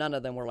 You know, none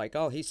of them were like,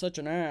 "Oh, he's such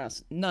an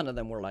ass." None of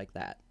them were like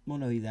that. Well,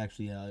 no, he's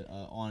actually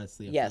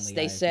honestly a yes. Friendly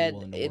They guy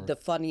said the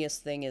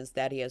funniest thing is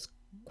that he has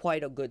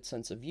quite a good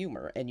sense of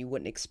humor, and you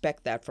wouldn't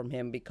expect that from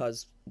him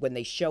because when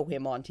they show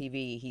him on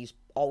TV, he's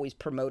always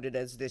promoted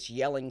as this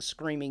yelling,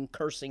 screaming,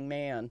 cursing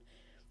man.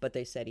 But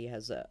they said he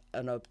has a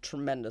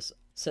tremendous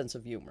sense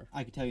of humor.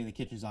 I could tell you in the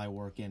kitchens I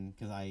work in,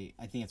 because I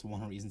think it's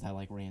one of the reasons I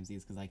like Ramsay,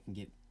 is because I can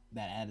get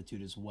that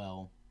attitude as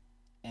well.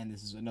 And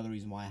this is another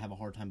reason why I have a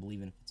hard time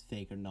believing if it's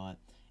fake or not,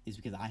 is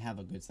because I have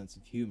a good sense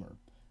of humor.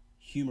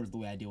 Humor is the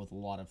way I deal with a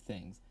lot of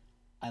things.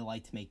 I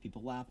like to make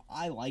people laugh.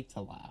 I like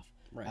to laugh.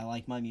 Right. I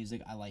like my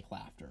music. I like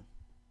laughter.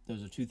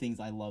 Those are two things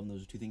I love, and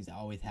those are two things I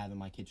always have in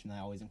my kitchen. I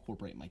always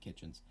incorporate in my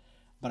kitchens.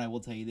 But I will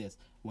tell you this.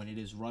 When it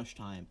is rush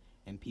time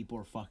and people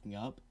are fucking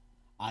up,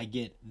 I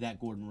get that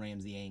Gordon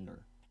Ramsay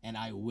anger. And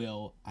I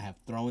have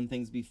thrown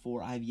things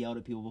before. I've yelled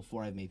at people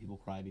before. I've made people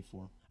cry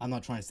before. I'm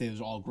not trying to say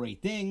those are all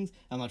great things.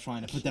 I'm not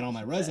trying to put that on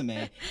my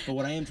resume. But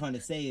what I am trying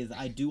to say is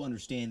I do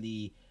understand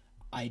the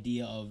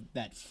idea of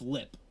that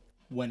flip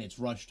when it's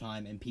rush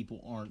time and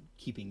people aren't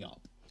keeping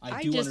up.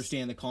 I do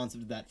understand the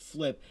concept of that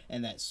flip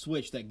and that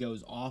switch that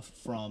goes off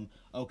from,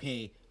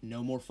 okay,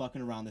 no more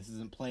fucking around, this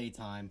isn't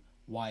playtime,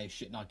 why is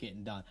shit not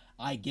getting done?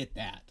 I get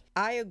that.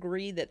 I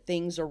agree that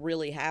things are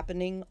really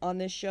happening on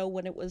this show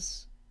when it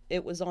was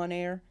on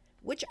air,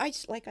 which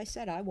like I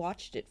said, I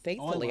watched it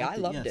faithfully. I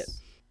loved it.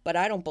 But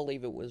I don't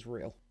believe it was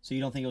real. So you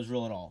don't think it was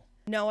real at all?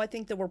 No, I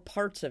think there were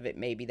parts of it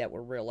maybe that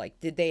were real.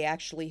 Like, did they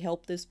actually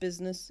help this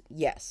business?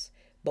 Yes.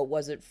 But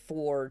was it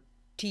for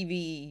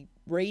TV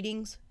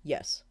ratings?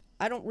 Yes.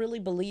 I don't really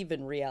believe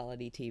in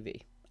reality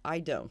TV. I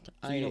don't.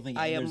 So you don't think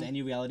there's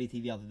any reality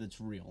TV out there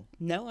that's real?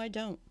 No, I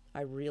don't.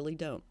 I really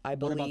don't.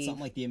 What about something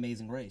like The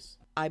Amazing Race?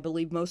 I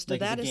believe most of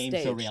that is staged. Like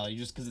it's a game show reality,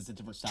 just because it's a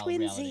different style of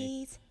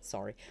reality.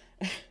 Sorry.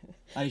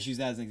 I just use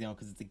that as an example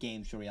because it's a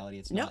game show reality.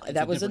 It's no, not. It's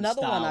that was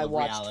another one I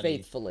watched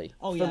faithfully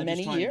for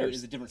many years.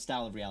 It's a different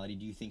style of reality.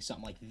 Do you think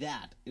something like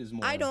that is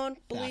more? I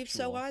don't believe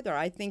so either.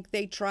 I think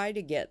they try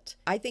to get.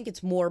 I think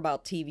it's more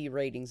about TV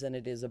ratings than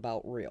it is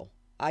about real.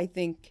 I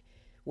think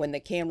when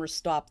the cameras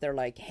stop, they're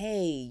like,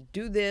 "Hey,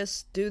 do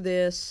this,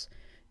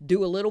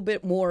 do a little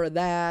bit more of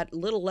that, a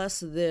little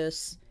less of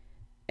this,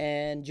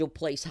 and you'll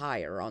place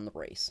higher on the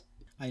race."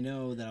 I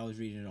know that I was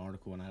reading an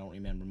article, and I don't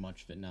remember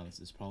much of it now. This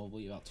is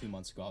probably about 2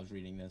 months ago I was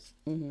reading this.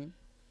 Mm-hmm.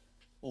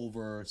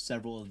 Over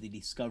several of the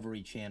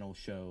Discovery Channel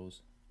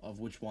shows of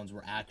which ones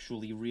were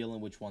actually real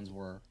and which ones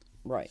were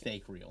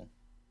fake real.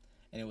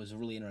 And it was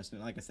really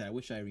interesting. Like I said, I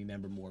wish I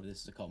remember more of this.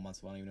 This is a couple months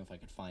ago. I don't even know if I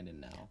could find it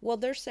now. Well,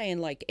 they're saying,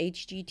 like,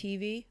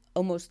 HGTV,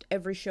 almost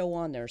every show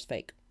on there is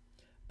fake.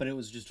 But it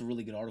was just a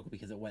really good article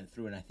because it went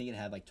through, and I think it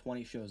had, like,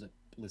 20 shows that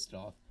listed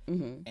off.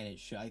 Mm-hmm. And it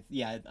showed,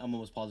 I'm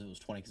almost positive it was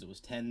 20 because it was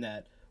 10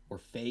 that were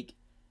fake,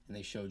 and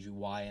they showed you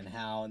why and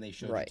how, and they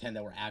showed you 10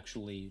 that were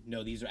actually,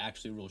 no, these are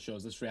actually real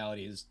shows.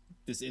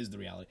 This is the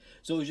reality.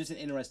 So it was just an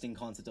interesting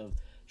concept of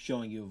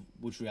showing you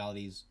which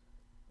realities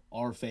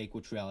are fake,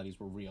 which realities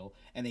were real.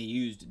 And they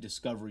used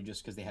Discovery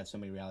just because they had so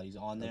many realities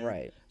on there.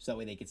 Right. So that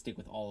way they could stick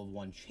with all of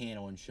one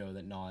channel and show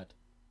that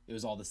it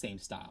was all the same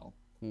style.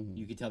 Mm-hmm.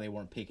 You could tell they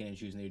weren't picking and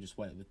choosing. They just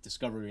went with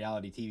Discovery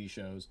reality TV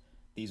shows.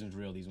 These ones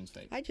real, these ones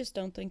fake. I just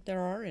don't think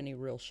there are any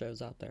real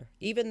shows out there.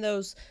 Even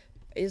those...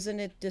 Isn't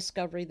it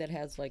Discovery that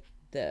has, like,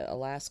 the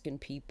Alaskan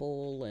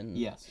people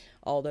and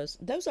all those?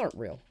 Those aren't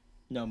real.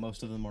 No,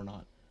 most of them are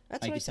not.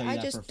 That's what I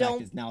just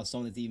don't... Now,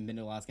 someone that's even been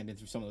to Alaska and been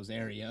through some of those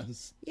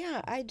areas.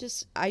 Yeah,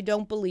 I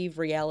don't believe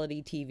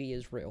reality TV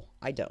is real.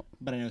 I don't.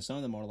 But I know some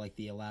of them are like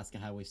the Alaska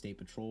Highway State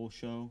Patrol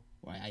show.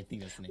 I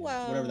think that's the name.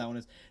 Whatever that one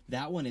is.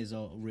 That one is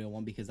a real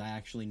one because I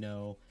actually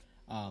know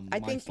I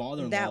think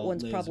that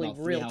one's probably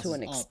real to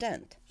an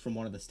extent. From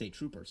one of the state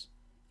troopers.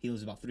 He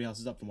lives about 3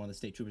 houses up from one of the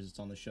state troopers that's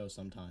on the show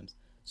sometimes.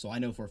 So I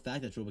know for a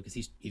fact that's true because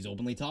he's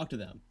openly talked to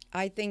them.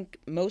 I think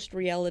most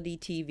reality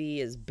TV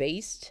is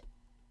based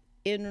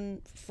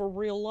for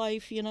real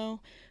life, you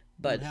know?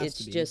 But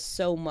it's just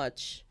so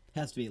much... It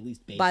has to be at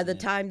least based by the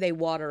time they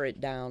water it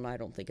down, I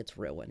don't think it's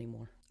real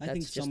anymore. I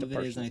think some of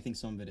it is and I think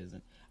some of it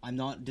isn't. I'm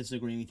not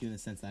disagreeing with you in the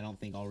sense that I don't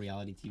think all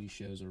reality TV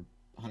shows are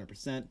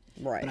 100%.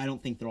 Right. But I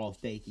don't think they're all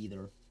fake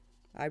either.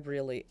 I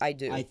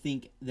do. I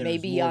think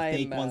there's more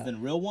fake ones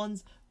than real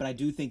ones, but I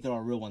do think there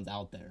are real ones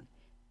out there.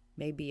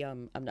 Maybe I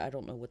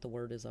don't know what the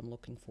word is I'm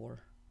looking for.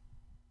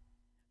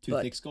 Too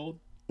thick-skulled?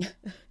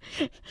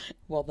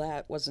 Well,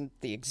 that wasn't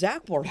the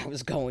exact word I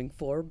was going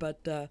for, but...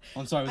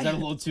 I'm sorry, was that a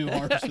little too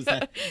harsh?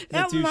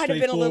 That might have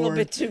been a little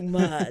bit too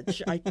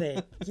much, I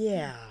think.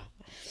 Yeah.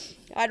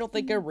 I don't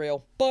think they're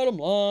real. Bottom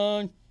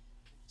line.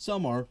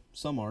 Some are,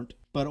 some aren't.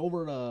 But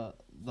over to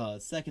the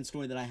second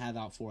story that I have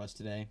out for us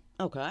today.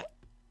 Okay.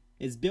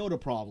 Is Build a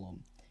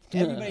Problem.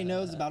 Everybody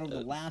knows about over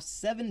the last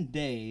 7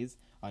 days,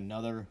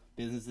 another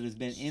business that has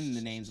been in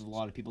the names of a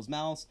lot of people's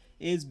mouths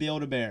is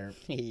Build-A-Bear.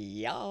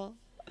 Yeah.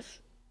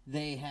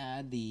 They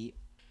had the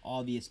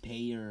obvious pay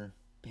your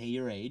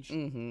age.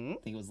 Mm-hmm.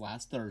 I think it was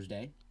last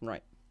Thursday.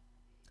 Right.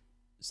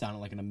 Sounded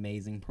like an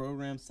amazing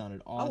program. Sounded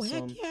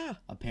awesome. Oh, heck yeah.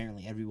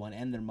 Apparently, everyone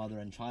and their mother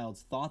and child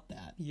thought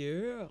that.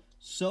 Yeah.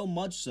 So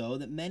much so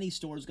that many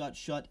stores got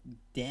shut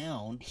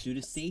down due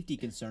to safety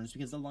concerns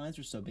because the lines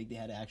were so big they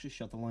had to actually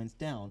shut the lines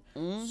down.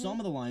 Mm-hmm. Some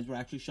of the lines were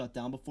actually shut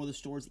down before the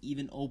stores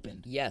even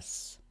opened.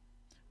 Yes.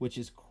 Which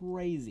is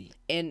crazy.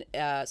 And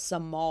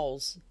some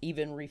malls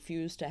even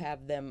refused to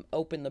have them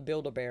open the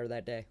Build-A-Bear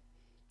that day.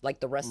 Like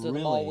the rest of the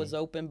mall was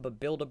open, but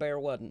Build-A-Bear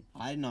wasn't.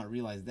 I did not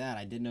realize that.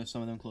 I did know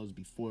some of them closed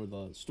before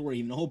the store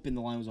even opened.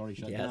 The line was already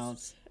shut down.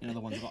 And other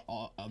ones,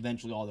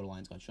 eventually all their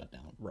lines got shut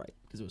down. Right.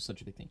 Because it was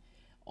such a big thing.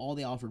 All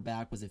they offered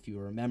back was, if you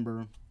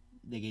remember,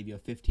 they gave you a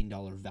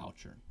 $15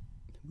 voucher.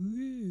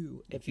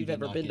 Woo. If you've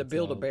ever been to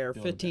Build-A-Bear,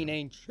 15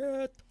 ain't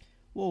shit.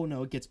 Whoa,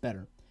 no, it gets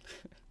better.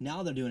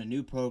 Now they're doing a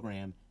new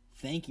program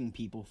thanking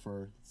people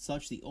for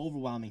such the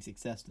overwhelming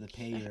success of the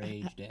Pay Your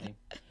Age Day.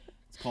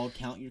 It's called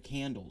Count Your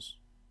Candles.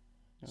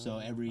 So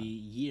every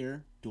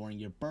year during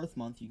your birth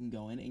month, you can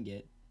go in and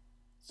get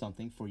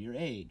something for your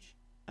age.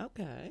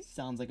 Okay.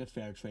 Sounds like a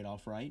fair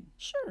trade-off, right?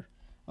 Sure.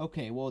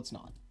 Okay, well, it's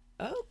not.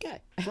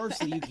 Okay.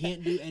 Firstly, you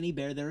can't do any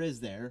bear there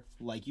is there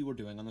like you were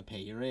doing on the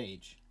Pay Your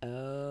Age.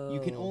 Oh. You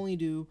can only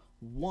do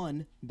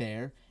one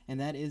bear, and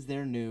that is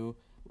their new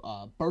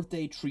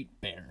birthday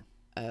treat bear.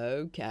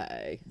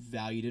 Okay.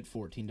 Valued at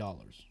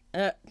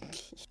 $14.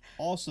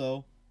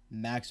 Also,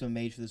 maximum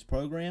age for this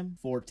program,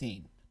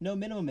 14. No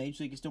minimum age,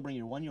 so you can still bring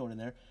your 1-year-old in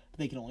there, but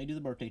they can only do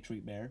the birthday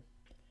treat bear,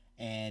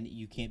 and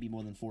you can't be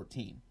more than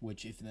 14.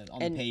 Which, if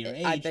on the Pay Your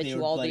Age, I bet they you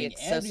were all the letting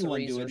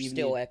everyone accessories do it. are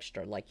still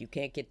extra. Like you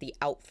can't get the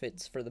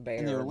outfits for the bear.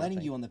 And they were letting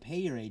you on the Pay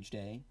Your Age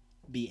Day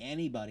be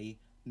anybody.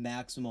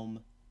 Maximum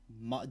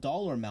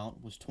dollar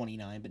amount was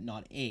 $29, but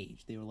not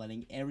age. They were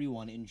letting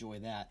everyone enjoy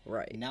that.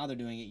 Right. And now they're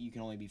doing it. You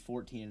can only be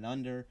 14 and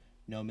under.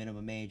 No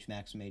minimum age.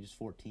 Maximum age is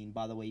 14.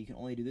 By the way, you can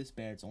only do this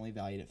bear. It's only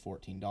valued at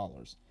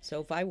 $14. So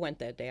if I went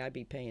that day, I'd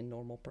be paying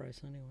normal price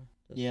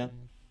anyway.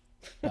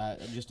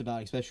 Just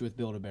about, especially with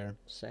Build-A-Bear.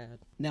 Sad.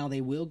 Now,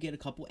 they will get a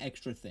couple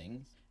extra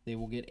things. They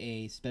will get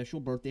a special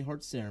birthday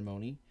heart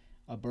ceremony,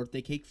 a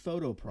birthday cake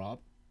photo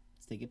prop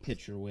to take a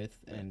picture with,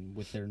 and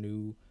with their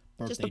new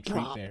birthday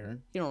treat bear.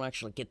 You don't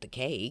actually get the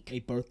cake. A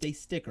birthday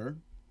sticker.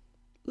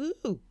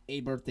 Ooh.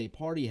 A birthday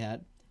party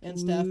hat. And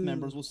staff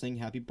members will sing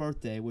happy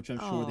birthday, which I'm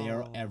sure they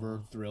are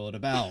ever thrilled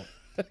about.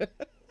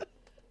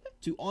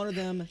 To honor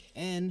them,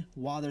 and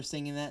while they're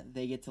singing that,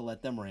 they get to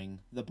let them ring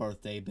the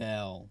birthday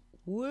bell.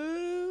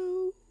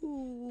 Woo!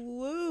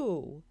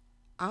 Woo!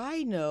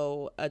 I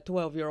know a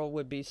 12-year-old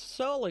would be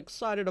so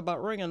excited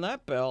about ringing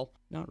that bell.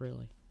 Not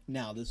really.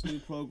 Now, this new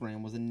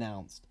program was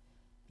announced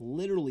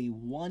literally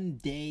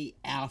one day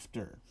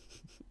after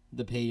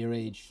the Pay Your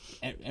Age,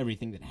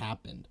 everything that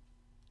happened.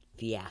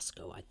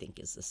 Fiasco, I think,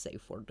 is the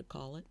safe word to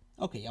call it.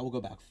 Okay, yeah, we'll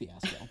go back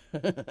fiasco.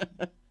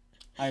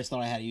 I just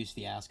thought I had to use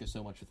fiasco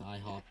so much with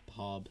IHOP,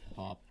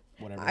 hop,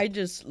 whatever. I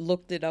just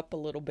looked it up a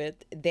little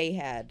bit. They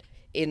had,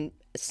 in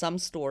some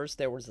stores,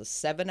 there was a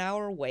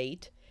 7-hour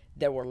wait.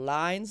 There were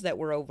lines that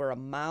were over a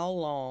mile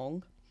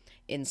long.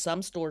 In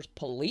some stores,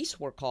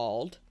 police were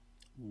called.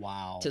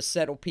 Wow. To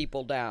settle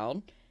people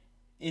down.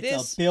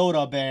 It's a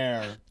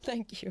Build-A-Bear.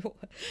 Thank you.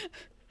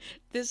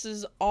 This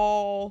is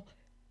all...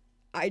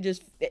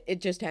 It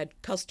just had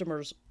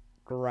customers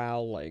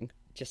growling.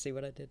 Did you see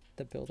what I did?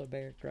 The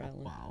Build-A-Bear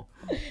growling. Wow.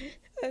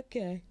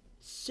 Okay.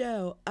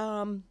 So,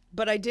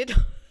 but I did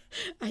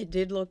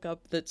look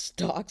up that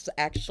stocks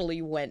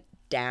actually went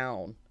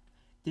down.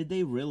 Did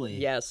they really?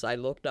 Yes, I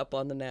looked up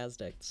on the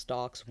NASDAQ.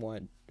 Stocks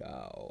went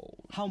down.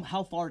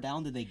 How far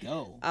down did they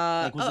go?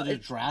 Was it a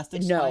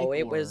drastic spike? No,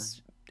 it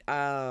was,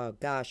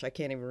 gosh, I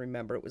can't even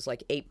remember. It was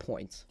like 8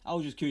 points. I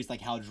was just curious,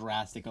 how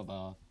drastic of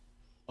a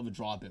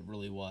drop it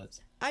really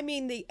was. I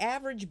mean, the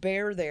average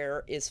bear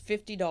there is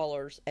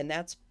 $50, and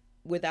that's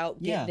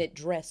without getting it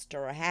dressed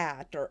or a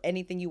hat or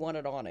anything you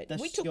wanted on it.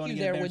 We took you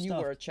there when you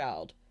were a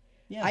child.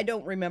 Yeah. I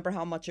don't remember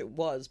how much it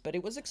was, but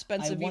it was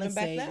expensive even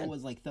back then. I want to say it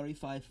was like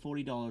 $35,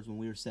 $40 when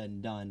we were said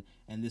and done,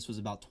 and this was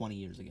about 20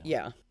 years ago.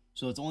 Yeah.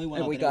 So it's only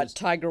went up. And we got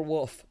Tiger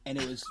Wolf. And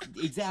it was,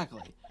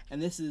 exactly. And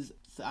this is,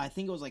 I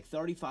think it was like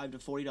 $35 to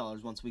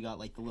 $40 once we got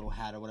like the little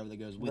hat or whatever that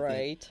goes with it.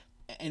 Right.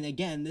 And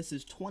again, this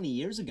is 20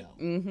 years ago.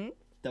 Mm-hmm.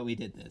 That we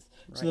did this.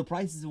 Right. So the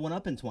prices went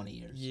up in 20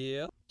 years.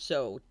 Yeah.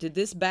 So, did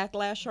this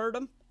backlash hurt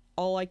them?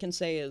 All I can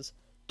say is,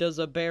 does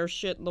a bear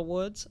shit in the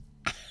woods?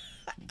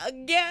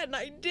 Again,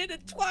 I did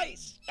it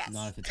twice. Yes.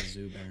 Not if it's a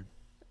zoo bear.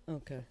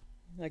 Okay.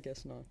 I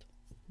guess not.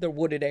 The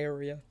wooded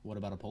area. What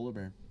about a polar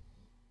bear?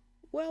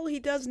 Well, he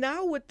does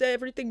now with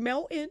everything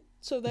melting.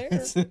 So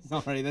there.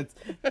 Sorry, that's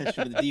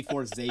true. The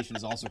deforestation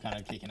is also kind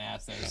of kicking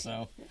ass there.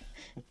 So,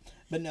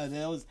 but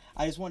no,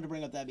 I just wanted to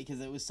bring up that because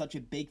it was such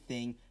a big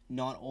thing.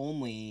 Not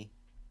only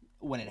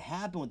when it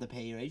happened with the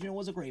Pay Your Age, and it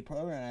was a great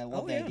program, and I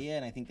love the idea,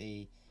 and I think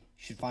they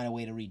should find a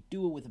way to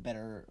redo it with a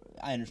better...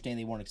 I understand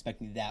they weren't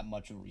expecting that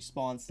much of a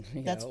response.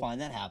 That's fine,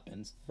 that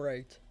happens.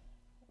 Right.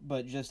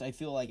 But just, I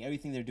feel like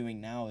everything they're doing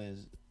now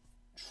is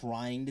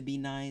trying to be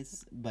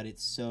nice, but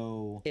it's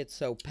so... It's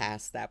so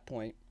past that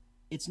point.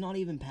 It's not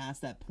even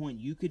past that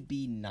point. You could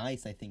be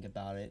nice, I think,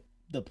 about it.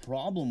 The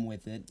problem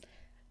with it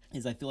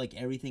is I feel like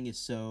everything is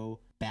so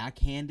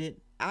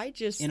backhanded. I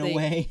just in think a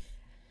way.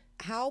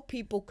 How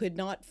people could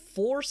not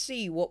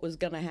foresee what was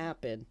going to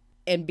happen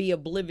and be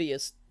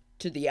oblivious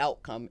to the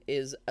outcome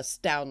is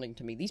astounding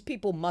to me. These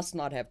people must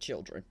not have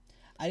children.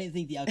 I didn't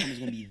think the outcome was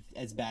going to be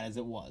as bad as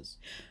it was.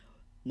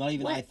 Not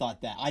even I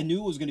thought that. I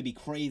knew it was going to be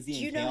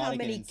crazy and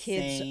chaotic and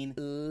insane.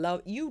 Do you know how many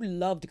kids you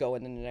loved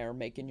going in there and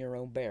making your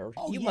own bear?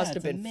 Oh, you yeah, must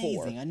have been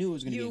amazing. 4. I knew it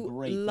was going to be a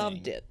great thing. You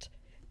loved it.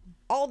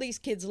 All these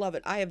kids love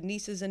it. I have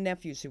nieces and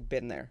nephews who've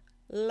been there.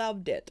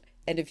 Loved it.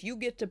 And if you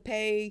get to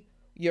pay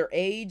your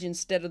age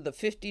instead of the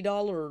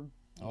 $50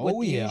 what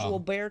the usual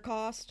bear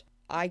cost,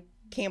 I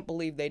can't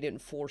believe they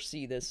didn't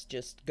foresee this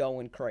just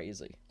going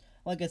crazy.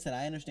 Like I said,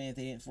 I understand if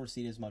they didn't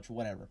foresee it as much,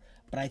 whatever.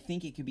 But I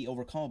think it could be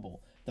overcomable.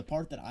 The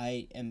part that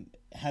I am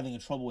having a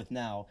trouble with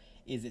now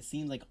is it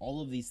seems like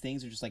all of these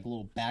things are just like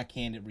little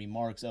backhanded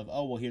remarks of,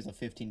 oh, well, here's a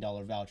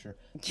 $15 voucher.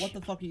 What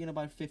the fuck are you going to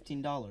buy for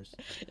 $15?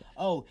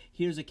 Oh,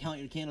 here's a Count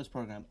Your Candles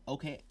program.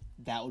 Okay,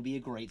 that would be a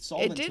great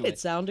solvent to it. It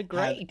sounded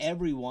great. Have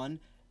everyone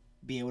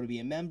be able to be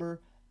a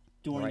member.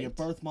 During your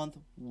birth month,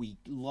 we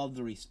love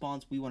the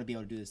response. We want to be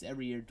able to do this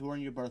every year.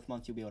 During your birth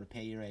month, you'll be able to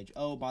pay your age.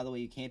 Oh, by the way,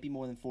 you can't be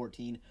more than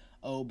 14.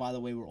 Oh, by the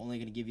way, we're only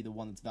going to give you the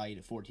one that's valued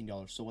at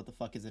 $14. So what the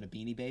fuck is it, a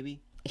Beanie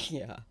Baby?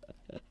 Yeah.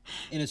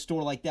 In a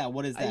store like that,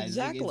 what is that?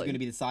 Exactly. It's going to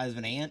be the size of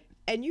an ant?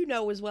 And you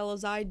know as well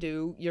as I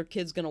do, your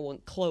kid's going to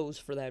want clothes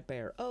for that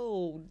bear.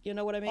 Oh, you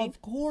know what I mean? Of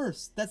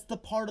course. That's the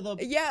part of the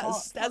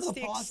Yes, that's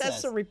the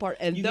accessory part.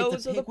 And you those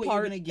get to pick are the what part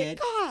you're going to get,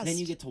 cost. then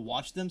you get to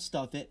watch them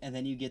stuff it, and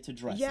then you get to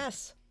dress it.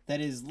 Yes. That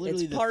is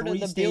literally it's the part 3 of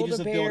the stages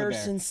of Build-A-Bear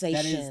Build-A-Bear.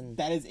 sensation.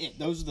 That is it.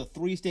 Those are the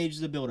 3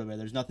 stages of Build-A-Bear.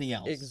 There's nothing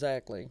else.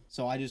 Exactly.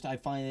 So I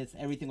find that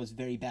everything was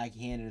very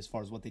backhanded as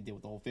far as what they did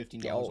with the whole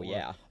 $15. Oh,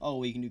 yeah. Oh,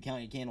 well, you can do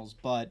Count Your Candles,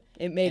 but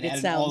it made it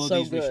sound all of so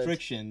these good.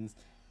 restrictions.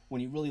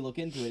 When you really look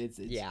into it,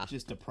 it's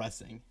just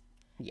depressing.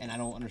 Yeah. And I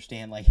don't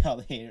understand like how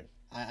they.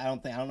 I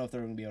don't know if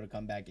they're going to be able to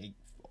come back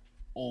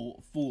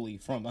fully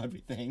from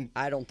everything.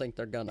 I don't think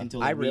they're gonna.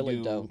 Until I really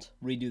don't.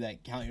 Redo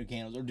that Count Your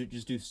Candles, or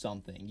just do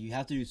something. You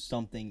have to do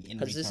something in return.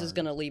 Because this is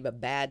gonna leave a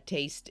bad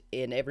taste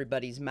in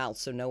everybody's mouth.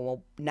 So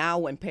now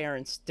when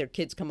their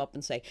kids come up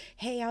and say,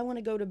 "Hey, I want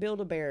to go to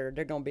Build-A-Bear,"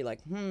 they're gonna be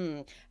like,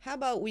 how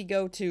about we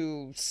go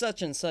to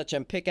such and such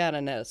and pick out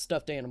a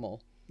stuffed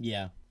animal?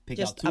 Yeah,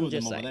 out 2 of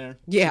them over there.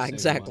 Yeah,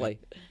 exactly.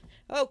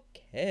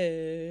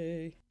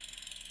 Okay.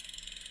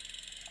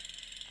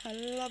 I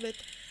love it.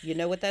 You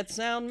know what that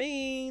sound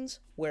means?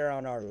 We're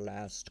on our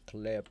last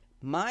clip.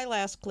 My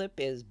last clip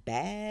is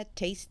bad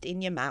taste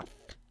in your mouth.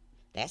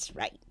 That's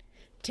right.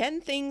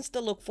 10 things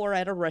to look for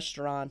at a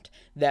restaurant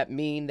that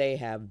mean they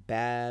have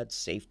bad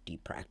safety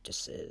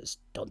practices.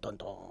 Dun dun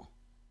dun.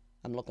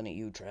 I'm looking at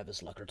you,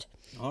 Travis Luckert.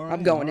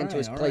 I'm going into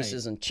his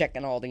places and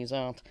checking all these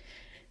out.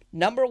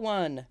 Number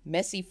 1,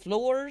 messy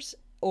floors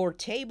or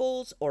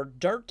tables or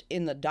dirt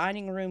in the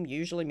dining room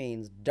usually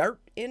means dirt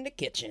in the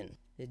kitchen.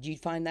 Did you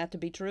find that to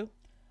be true?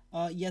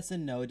 Yes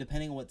and no,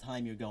 depending on what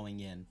time you're going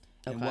in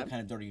and what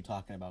kind of dirt are you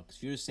talking about. Because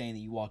if you're just saying that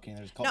you walk in,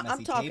 there's messy tables.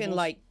 I'm talking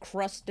like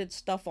crusted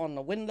stuff on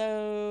the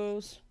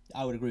windows.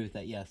 I would agree with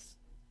that. Yes.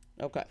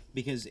 Okay.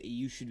 Because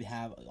you should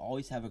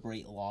always have a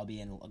great lobby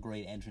and a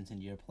great entrance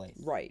into your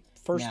place. Right.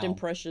 First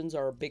impressions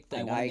are a big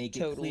thing. I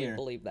totally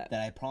believe that.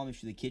 That I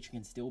promise you, the kitchen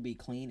can still be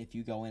clean if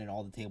you go in and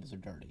all the tables are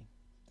dirty.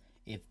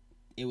 If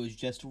it was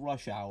just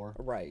rush hour,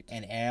 right,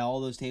 and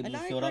all those tables are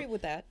filled up, I agree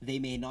with that. They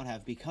may not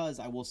have, because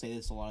I will say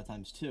this a lot of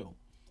times too.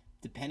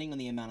 Depending on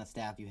the amount of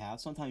staff you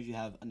have, sometimes you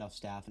have enough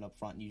staff and up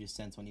front and you just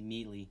send someone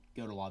immediately,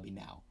 go to lobby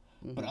now.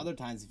 Mm-hmm. But other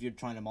times, if you're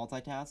trying to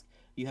multitask,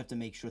 you have to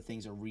make sure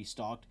things are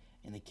restocked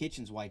and the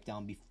kitchen's wiped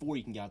down before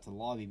you can get out to the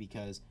lobby,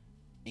 because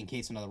in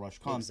case another rush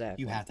comes,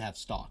 you have to have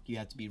stock. You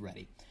have to be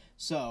ready.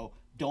 So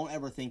don't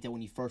ever think that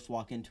when you first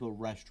walk into a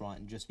restaurant,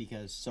 and just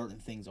because certain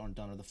things aren't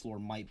done or the floor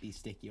might be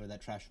sticky or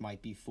that trash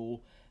might be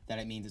full, that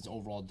it means it's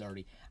overall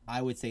dirty.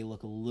 I would say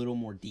look a little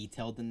more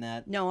detailed than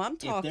that. No, I'm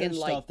talking if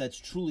like stuff that's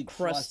truly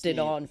crusted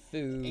on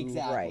food.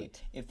 Exactly.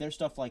 Right. If there's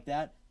stuff like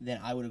that, then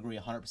I would agree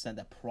 100%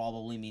 that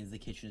probably means the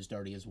kitchen is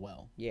dirty as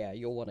well. Yeah,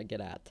 you'll want to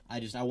get at. I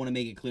want to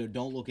make it clear.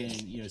 Don't look in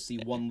and see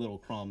one little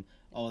crumb.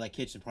 Oh, that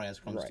kitchen probably has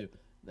crumbs too.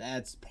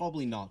 That's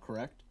probably not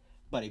correct.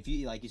 But if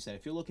you, like you said,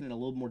 if you're looking at a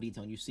little more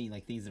detail and you're seeing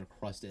like things that are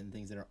crusted and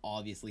things that are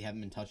obviously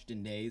haven't been touched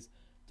in days,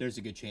 there's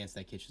a good chance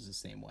that kitchen's the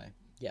same way.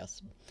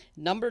 Yes.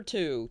 Number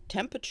 2,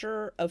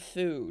 temperature of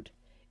food.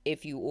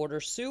 If you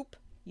order soup,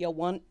 you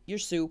want your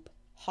soup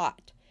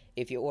hot.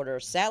 If you order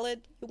a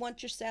salad, you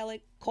want your salad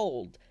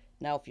cold.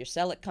 Now, if your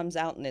salad comes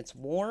out and it's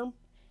warm,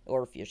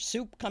 or if your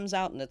soup comes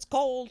out and it's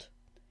cold,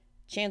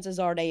 chances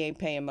are they ain't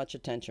paying much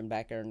attention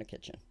back there in the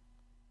kitchen.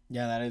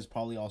 Yeah, that is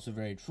probably also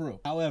very true.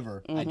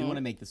 However, I do want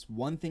to make this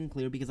one thing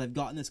clear, because I've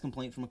gotten this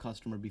complaint from a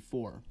customer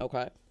before.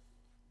 Okay.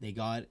 They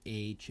got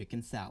a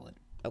chicken salad.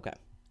 Okay.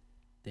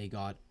 They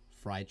got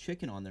fried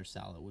chicken on their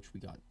salad, which we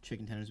got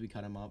chicken tenders. We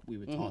cut them up. We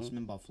would toss them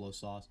in buffalo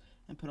sauce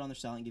and put on their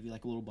salad and give you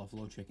like a little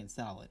buffalo chicken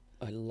salad.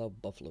 I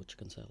love buffalo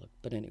chicken salad,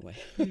 but anyway.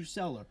 Huge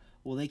seller.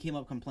 Well, they came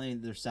up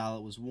complaining that their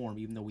salad was warm,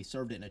 even though we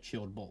served it in a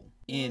chilled bowl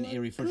in a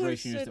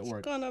refrigeration unit at work.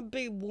 It's gonna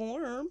be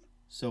warm.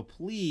 So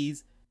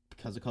please,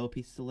 because a couple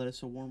pieces of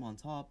lettuce are warm on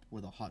top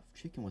where the hot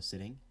chicken was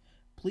sitting,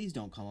 please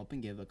don't come up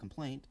and give a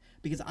complaint,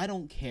 because I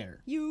don't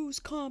care. Use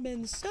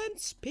common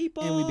sense,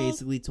 people. And we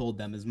basically told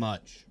them as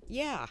much.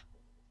 Yeah.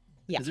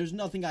 Because there's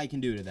nothing I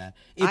can do to that.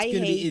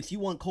 If you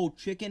want cold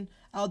chicken,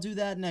 I'll do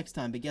that next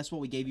time. But guess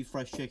what? We gave you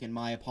fresh chicken.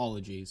 My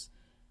apologies.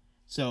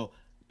 So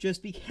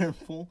just be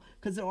careful,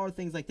 because there are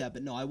things like that.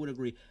 But no, I would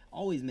agree.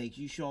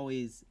 You should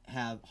always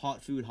have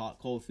hot food hot,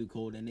 cold food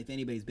cold. And if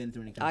anybody's been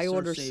through any kind of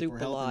order safe soup or a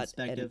health lot,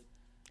 perspective,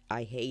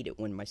 I hate it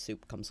when my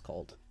soup comes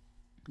cold.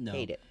 No,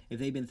 hate it. If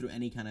they've been through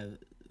any kind of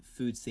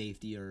food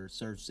safety or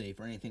serve safe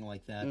or anything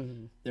like that,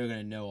 they're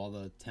gonna know all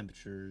the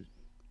temperatures.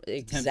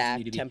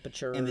 Exact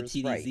temperatures, and the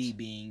TDZ right.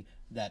 being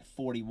that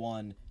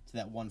 41 to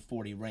that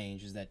 140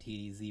 range is that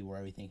TDZ where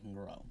everything can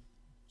grow.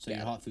 So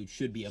your hot food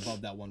should be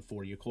above that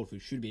 140. Your cold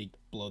food should be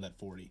below that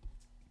 40.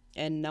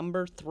 And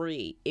number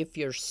 3, if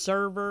your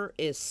server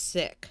is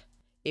sick,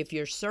 if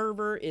your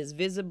server is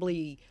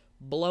visibly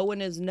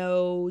blowing his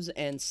nose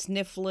and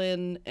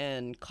sniffling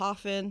and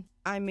coughing,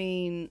 I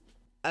mean,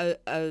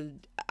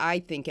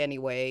 I think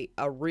anyway,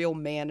 a real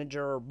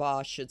manager or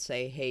boss should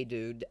say, hey,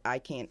 dude, I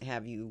can't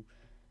have you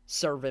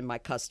serving my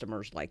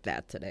customers like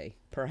that today.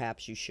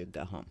 Perhaps you should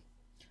go home.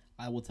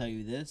 I will tell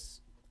you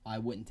this. I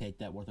wouldn't take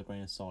that with a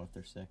grain of salt if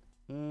they're sick.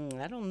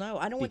 I don't know.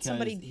 I don't want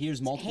somebody's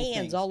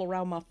hands all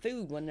around my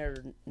food when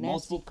they're nasty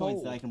multiple cold.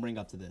 Points that I can bring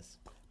up to this.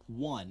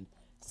 1,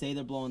 say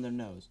they're blowing their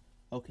nose.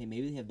 Okay,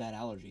 maybe they have bad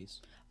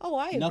allergies. Oh,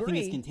 I agree. Nothing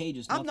is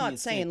contagious. I'm not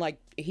saying sick. Like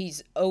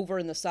he's over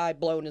in the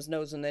side blowing his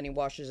nose and then he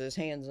washes his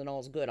hands and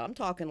all's good. I'm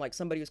talking like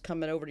somebody who's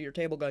coming over to your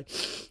table going,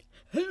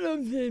 hello,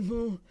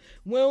 people.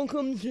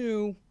 Welcome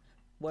to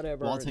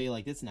whatever. Well, I'll tell you,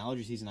 like, it's an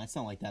allergy season. I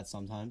sound like that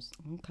sometimes.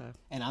 Okay.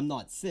 And I'm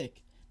not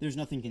sick. There's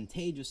nothing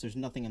contagious. There's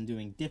nothing I'm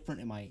doing different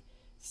in my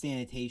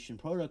sanitation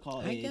protocol.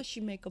 I guess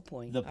you make a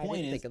point. The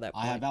point is,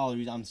 I have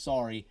allergies. I'm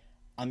sorry.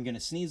 I'm going to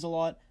sneeze a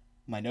lot.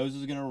 My nose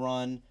is going to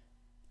run.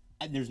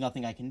 There's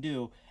nothing I can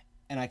do.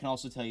 And I can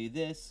also tell you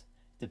this,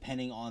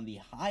 depending on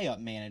the high-up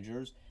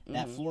managers,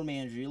 that floor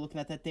manager you're looking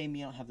at that day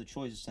may not have the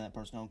choice to send that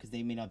person home because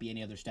they may not be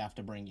any other staff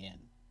to bring in.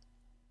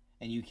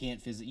 And you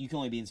can't you can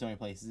only be in so many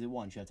places at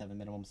once. You have to have a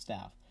minimum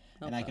staff.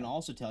 Okay. And I can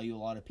also tell you a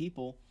lot of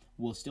people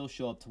will still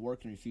show up to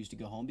work and refuse to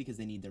go home because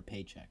they need their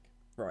paycheck.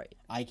 Right.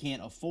 I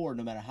can't afford,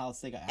 no matter how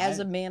sick As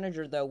a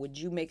manager, though, would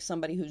you make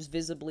somebody who's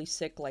visibly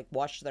sick, like,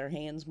 wash their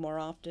hands more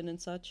often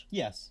and such?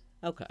 Yes.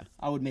 Okay.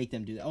 I would make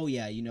them do that. Oh,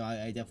 yeah,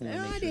 I definitely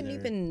would make sure. I didn't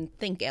even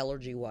think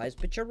allergy-wise,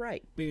 but you're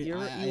right. I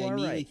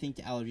immediately think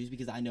to allergies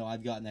because I know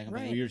I've gotten that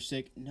complaint. Right. Oh, you're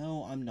sick?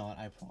 No, I'm not,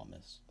 I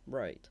promise.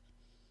 Right.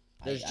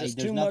 There's there's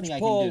too much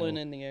pollen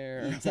in the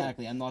air.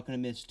 Exactly. I'm not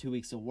going to miss 2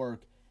 weeks of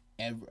work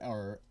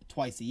or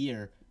twice a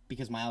year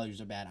because my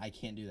allergies are bad. I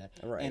can't do that.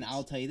 Right. And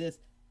I'll tell you this.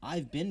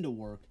 I've been to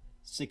work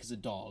sick as a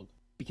dog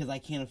because I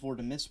can't afford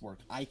to miss work.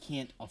 I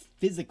can't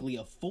physically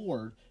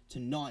afford to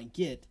not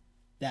get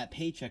that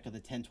paycheck of the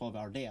 10,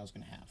 12-hour day I was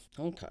going to have.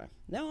 Okay.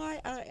 No,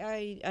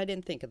 I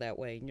didn't think of that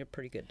way, and you're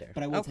pretty good there.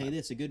 But I will tell you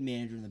this, a good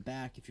manager in the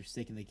back, if you're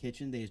sick in the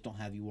kitchen, they just don't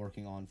have you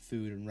working on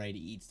food and ready to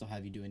eat. They'll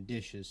have you doing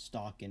dishes,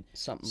 stocking.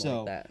 Something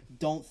like that. So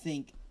don't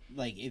think,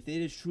 like, if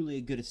it is truly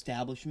a good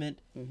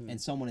establishment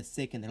and someone is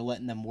sick and they're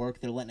letting them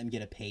work, they're letting them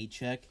get a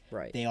paycheck,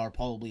 right. They are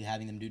probably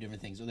having them do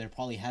different things. Or they're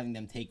probably having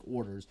them take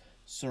orders,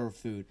 serve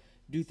food,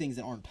 do things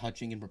that aren't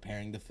touching and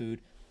preparing the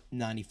food.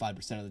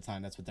 95% of the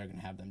time, that's what they're going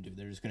to have them do.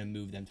 They're just going to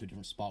move them to a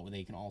different spot where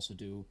they can also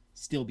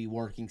still be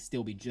working,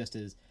 still be just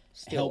as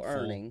helpful.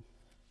 Earning.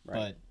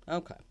 Right. But,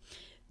 okay.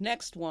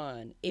 Next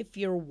one. If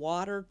your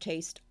water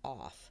tastes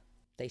off,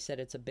 they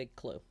said it's a big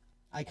clue.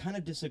 I kind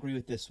of disagree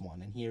with this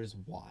one, and here's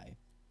why.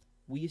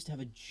 We used to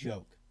have a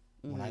joke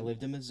when I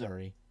lived in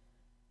Missouri.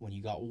 When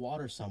you got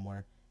water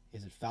somewhere,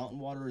 is it fountain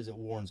water or is it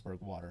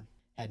Warrensburg water?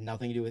 Had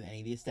nothing to do with any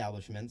of the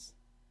establishments,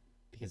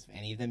 because if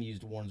any of them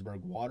used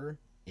Warrensburg water,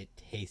 it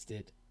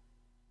tasted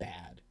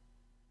bad.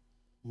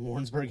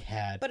 Warrensburg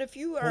had. But if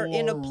you are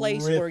in a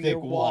place where your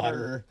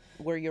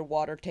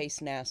water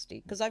tastes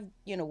nasty, because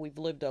we've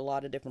lived a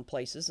lot of different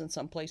places, and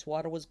some place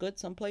water was good,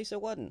 some place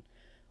it wasn't.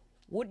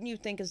 Wouldn't you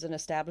think as an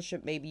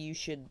establishment maybe you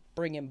should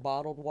bring in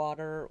bottled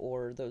water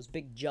or those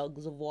big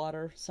jugs of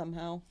water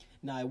somehow?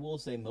 Now, I will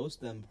say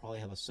most of them probably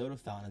have a soda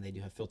fountain and they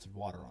do have filtered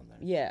water on there.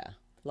 Yeah,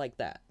 like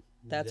that.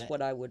 That's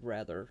what I would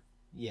rather.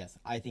 Yes,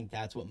 I think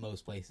that's what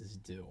most places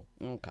do.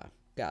 Okay,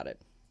 got it.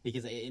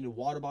 Because in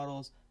water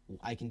bottles,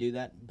 I can do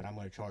that, but I'm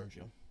going to charge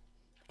you.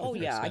 Oh,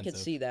 yeah, I can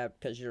see that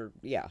because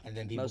and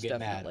then people get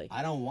mad.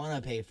 I don't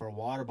want to pay for a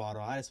water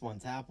bottle. I just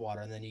want tap water.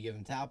 And then you give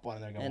them tap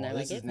water, and they're going, well,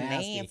 this is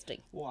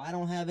nasty. Well, I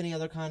don't have any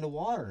other kind of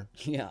water.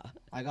 Yeah.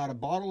 I got a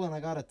bottle and I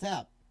got a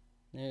tap.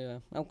 Yeah,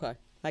 okay.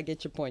 I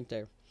get your point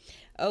there.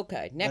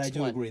 Okay, next one. But I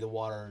do agree the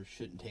water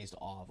shouldn't taste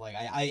off. Like,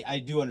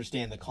 I do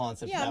understand the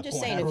concept of that point. Yeah, I'm just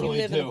saying, if you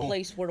live in a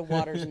place where the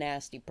water's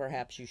nasty,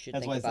 perhaps you should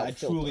think about filtering.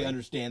 That's why I truly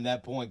understand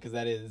that point, because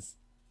that is...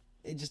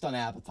 It's just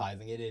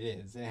unappetizing. It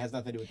is. And it has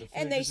nothing to do with the food.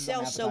 And they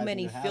sell so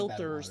many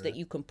filters that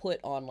you can put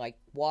on, like,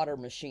 water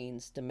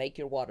machines to make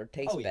your water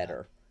taste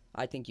better.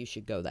 I think you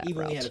should go that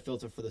Even route. we had a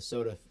filter for the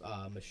soda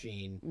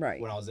machine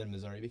right. when I was in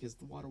Missouri because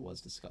the water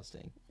was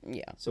disgusting.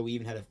 Yeah. So we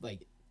even had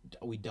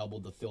we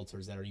doubled the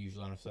filters that are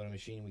usually on a soda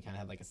machine. We kind of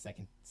had like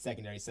a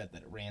secondary set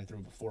that it ran through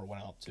before it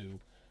went out to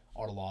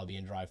our lobby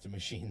and drive-through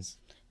machines.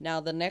 Now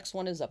the next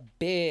one is a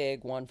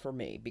big one for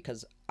me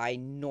because I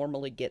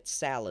normally get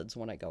salads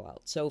when I go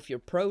out. So if your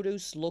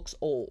produce looks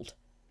old,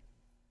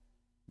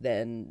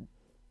 then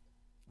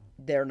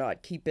they're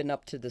not keeping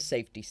up to the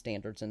safety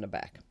standards in the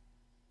back.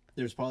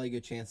 There's probably a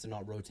good chance they're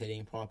not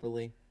rotating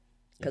properly.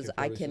 Because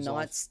I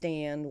cannot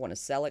stand when a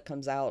salad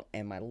comes out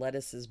and my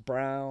lettuce is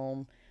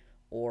brown,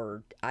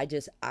 or I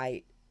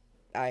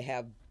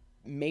have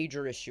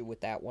major issue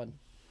with that one.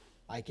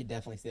 I could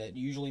definitely say that.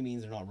 Usually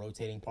means they're not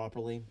rotating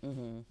properly,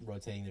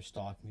 rotating their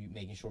stock,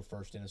 making sure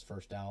first in is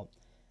first out.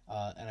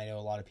 And I know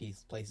a lot of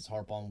places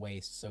harp on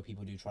waste, so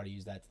people do try to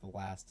use that to the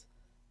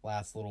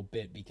last little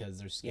bit because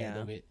they're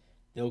scared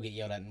they'll get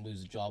yelled at and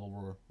lose a job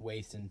over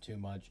wasting too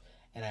much.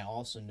 And I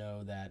also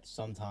know that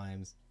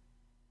sometimes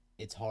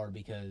it's hard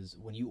because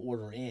when you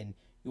order in,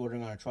 you're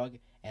ordering on a truck,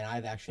 and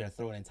I've actually had to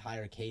throw an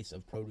entire case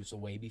of produce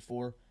away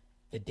before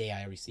the day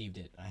I received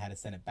it. I had to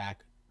send it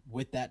back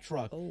with that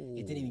truck. Oh,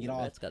 it didn't even get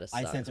off. That's gotta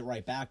suck. I sent it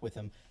right back with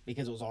him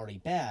because it was already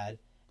bad.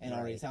 And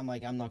already, I'm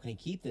like, I'm not going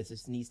to keep this.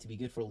 This needs to be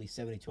good for at least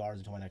 72 hours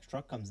until my next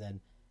truck comes in.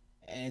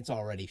 And it's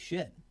already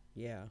shit.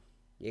 Yeah.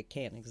 You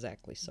can't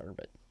exactly serve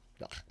it.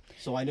 Ugh.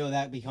 So I know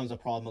that becomes a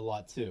problem a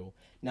lot too.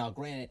 Now,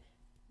 granted,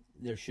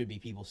 there should be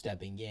people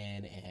stepping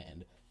in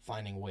and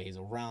finding ways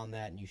around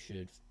that, and you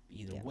should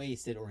either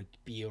waste it or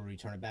be able to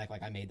return it back.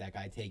 Like I made that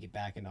guy take it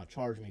back and not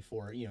charge me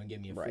for it, and give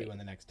me a free one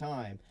the next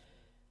time.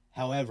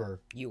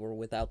 However, you were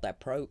without that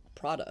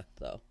product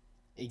though.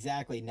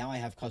 Exactly. Now I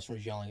have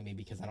customers yelling at me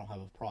because I don't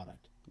have a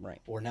product.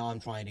 Right. Or now I'm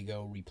trying to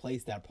go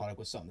replace that product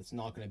with something that's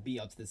not going to be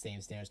up to the same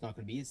standard. It's not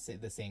going to be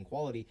the same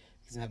quality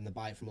because I'm having to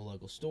buy it from a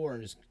local store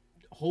and just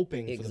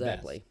hoping for the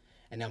best.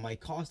 And now my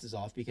cost is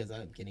off because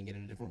I'm getting it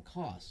at a different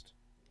cost.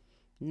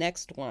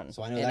 Next one.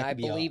 So I know and that I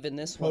believe in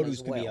this one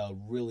as well. Produce can be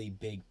a really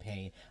big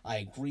pain. I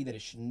agree that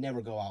it should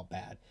never go out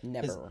bad.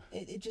 Never.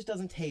 It just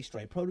doesn't taste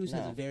right. Produce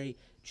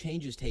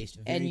changes taste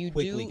very and you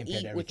quickly do compared to eat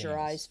everything with your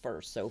else. eyes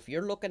first. So if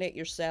you're looking at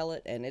your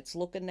salad and it's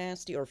looking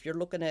nasty, or if you're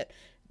looking at,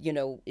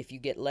 if you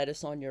get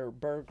lettuce on your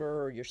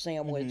burger or your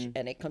sandwich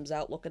and it comes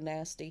out looking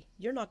nasty,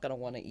 you're not going to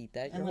want to eat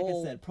that. And your like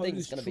whole I said,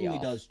 produce truly truly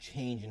does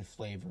change in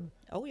flavor.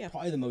 Oh, yeah.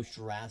 Probably the most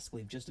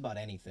drastically of just about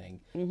anything.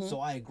 So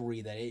I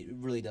agree that it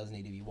really does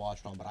need to be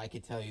watched on. But I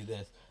could tell you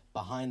this,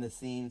 behind the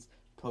scenes,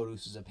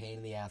 produce is a pain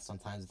in the ass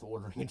sometimes with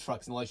ordering in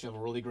trucks unless you have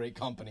a really great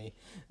company.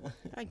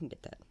 I can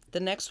get that. The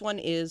next one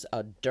is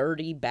a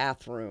dirty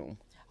bathroom.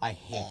 I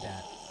hate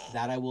that.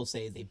 That I will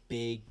say is a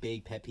big,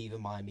 big pet peeve of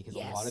mine because a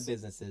lot of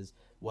businesses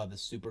will have a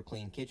super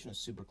clean kitchen, a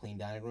super clean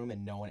dining room,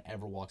 and no one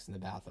ever walks in the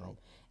bathroom.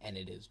 And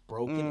it is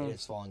broken, it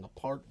is falling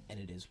apart, and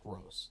it is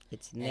gross.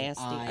 It's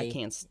nasty. I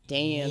can't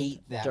stand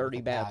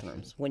dirty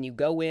bathrooms. When you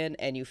go in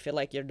and you feel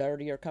like you're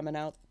dirty or coming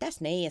out,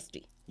 that's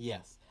nasty.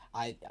 Yes.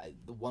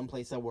 The one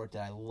place I worked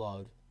at I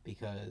loved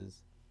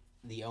because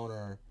the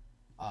owner,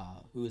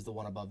 who is the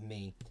one above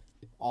me,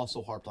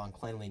 also harped on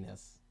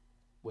cleanliness,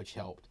 which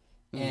helped.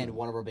 And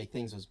one of our big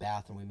things was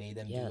bathroom. We made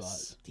them do a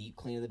deep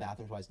clean of the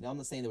bathroom twice. Now I'm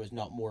not saying there was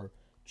not more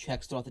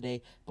checks throughout the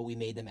day, but we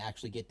made them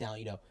actually get down,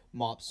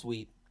 mop,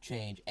 sweep,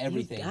 change,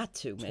 everything. You've got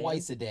to, man.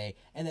 Twice a day.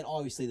 And then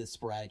obviously the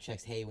sporadic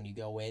checks. Hey, when you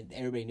go in,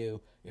 everybody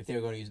knew if they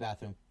were going to use the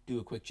bathroom, do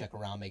a quick check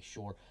around, make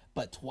sure.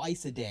 But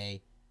twice a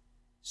day,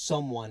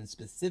 someone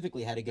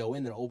specifically had to go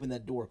in there, open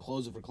that door,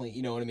 close it for clean.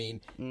 You know what I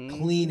mean?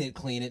 Clean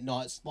it,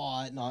 not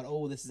spot, not,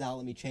 oh, this is out,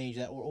 let me change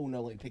that, or, oh,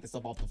 no, let me pick this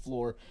up off the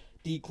floor,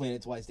 deep clean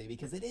it twice a day,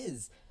 because it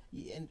is.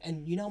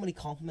 And you know how many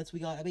compliments we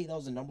got? I mean, that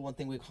was the number one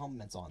thing we got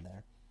compliments on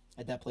there.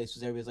 At that place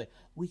was everybody's like,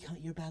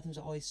 your bathrooms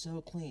are always so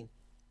clean.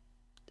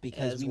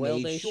 Because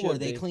we made sure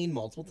they cleaned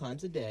multiple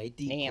times a day,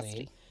 deep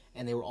clean,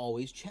 and they were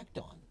always checked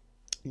on.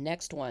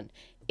 Next one.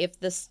 If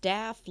the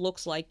staff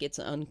looks like it's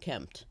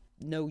unkempt,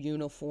 no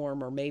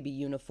uniform or maybe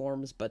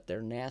uniforms, but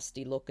they're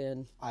nasty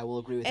looking. I will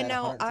agree with that 110%. And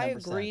now I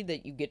agree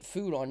that you get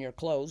food on your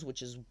clothes,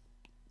 which is,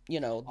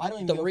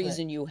 the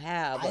reason you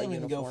have a uniform. I don't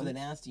even go for the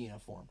nasty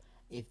uniform.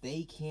 If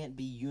they can't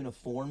be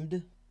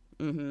uniformed,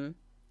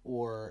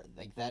 or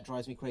like that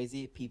drives me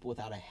crazy. People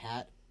without a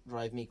hat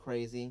drive me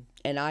crazy.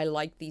 And I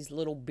like these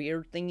little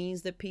beard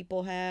thingies that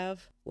people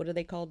have. What are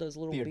they called? Those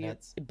little beard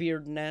nets.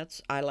 Beard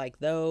nets. I like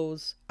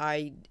those.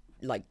 I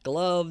like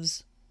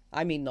gloves.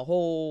 I mean the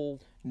whole.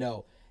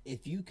 No,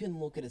 if you can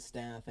look at a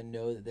staff and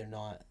know that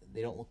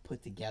they don't look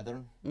put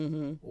together,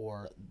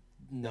 or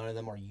none of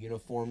them are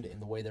uniformed in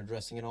the way they're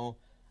dressing and all,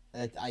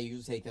 I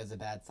usually take that as a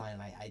bad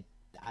sign. I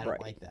don't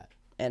like that.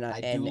 And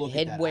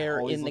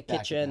headwear in the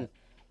kitchen.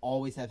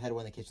 Always have headwear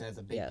in the kitchen. That's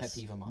a big pet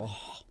peeve of mine.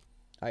 Oh,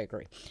 I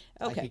agree.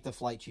 Okay. I kicked the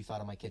flight chief out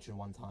of my kitchen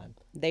one time.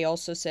 They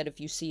also said if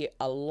you see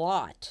a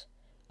lot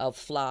of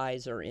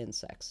flies or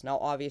insects. Now,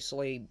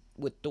 obviously,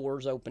 with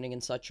doors opening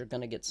and such, you're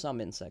going to get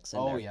some insects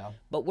in there. Oh, yeah.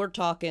 But we're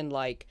talking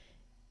like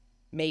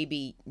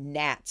maybe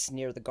gnats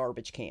near the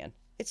garbage can.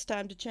 it's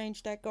time to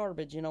change that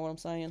garbage. You know what I'm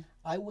saying?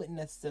 I wouldn't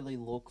necessarily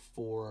look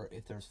for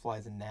if there's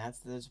flies and gnats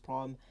that there's a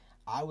problem.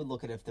 I would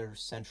look at if they're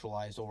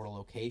centralized over a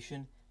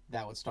location.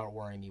 That would start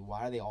worrying me.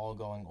 Why are they all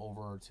going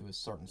over to a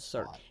certain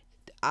spot?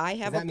 I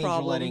have a problem. That means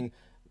you're letting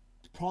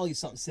probably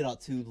something sit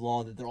out too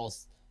long that they're all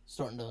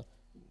starting to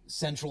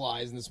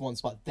centralize in this one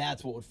spot.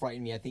 That's what would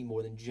frighten me, I think,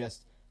 more than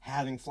just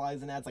having flies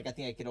and gnats. Like, I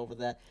think I get over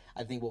that.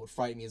 I think what would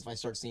frighten me is if I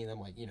start seeing them,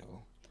 like, you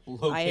know,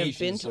 locations. I have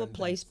been to a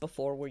place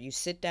before where you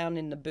sit down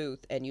in the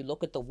booth and you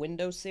look at the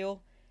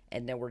windowsill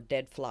and there were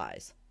dead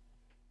flies.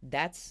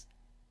 That's...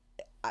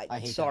 I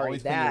hate sorry,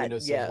 that. Always clean your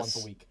windowsill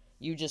once a week.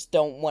 You just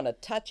don't want to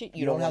touch it.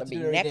 You don't want to be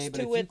next to it.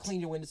 If you clean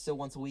your windowsill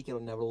once a week,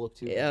 it'll never look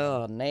too bad.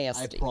 Oh,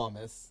 nasty. I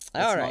promise. It's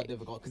not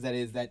difficult, because that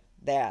is that...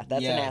 Yeah,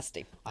 that's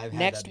nasty. I've had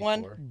Next that before.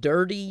 one,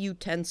 dirty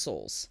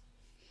utensils.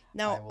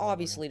 Now,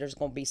 obviously, there's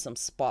going to be some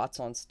spots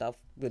on stuff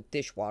with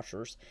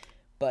dishwashers,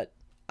 but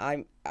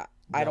I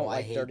don't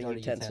like dirty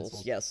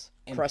utensils. Yes,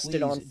 and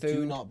crusted on food.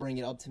 Do not bring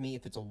it up to me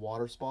if it's a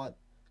water spot.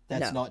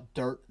 That's not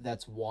dirt.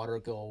 That's water.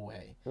 Go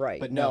away. Right.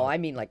 But no, I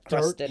mean like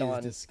crusted dirt on.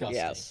 Is disgusting.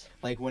 Yes.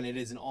 Like when it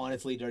is an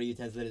honestly dirty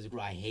utensil, that is.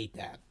 I hate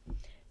that.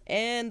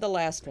 And the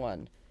last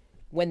one,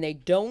 when they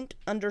don't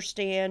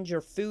understand your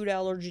food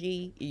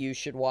allergy, you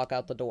should walk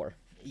out the door.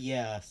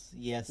 Yes.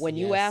 When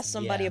you ask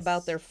somebody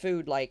about their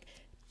food, like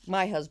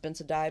my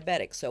husband's a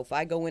diabetic, so if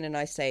I go in and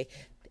I say,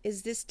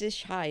 "Is this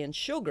dish high in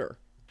sugar?"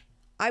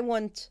 I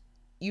want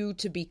you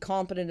to be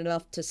competent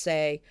enough to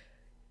say,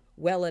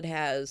 well,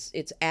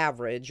 it's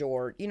average,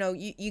 or, you know,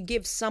 you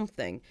give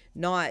something,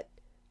 not,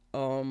 I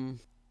don't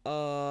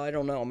know,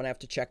 I'm going to have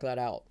to check that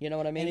out. You know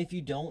what I mean? And if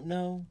you don't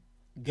know,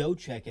 go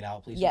check it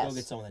out, please. Yes. Go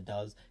get someone that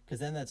does, because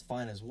then that's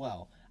fine as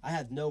well. I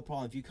have no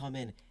problem if you come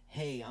in,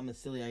 hey, I'm a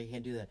celiac, I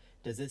can't do that.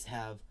 Does this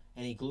have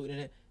any gluten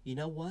in it? You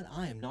know what?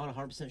 I am not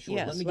 100% sure.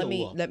 Yes, let me go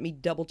look. Let me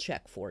double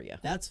check for you.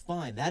 That's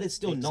fine. That is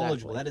still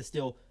knowledgeable. That is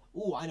still,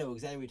 I know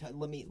exactly what you're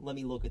talking. Let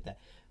me look at that.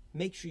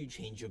 Make sure you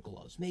change your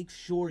gloves. Make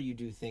sure you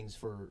do things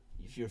for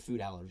your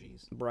food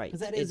allergies. Right.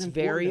 Because that is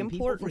very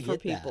important for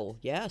people.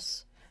 That.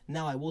 Yes.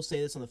 Now, I will say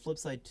this on the flip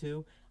side,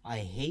 too. I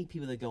hate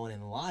people that go in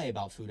and lie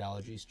about food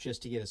allergies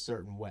just to get a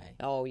certain way.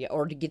 Oh, yeah,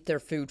 or to get their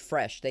food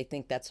fresh. They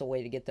think that's a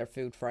way to get their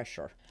food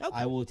fresher. Okay.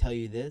 I will tell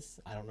you this.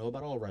 I don't know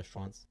about all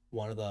restaurants.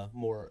 One of the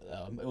more,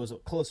 it was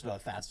closer to a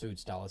fast food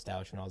style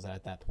establishment I was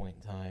at that point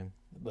in time.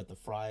 But the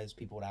fries,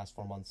 people would ask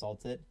for them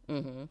unsalted.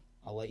 Mm-hmm.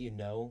 I'll let you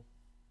know,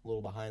 a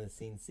little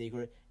behind-the-scenes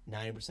secret,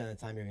 90% of the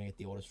time you're going to get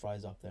the oldest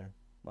fries up there.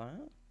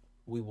 Wow.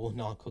 We will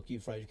not cook you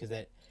fries because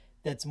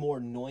that's more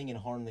annoying and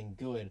harm than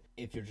good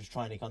if you're just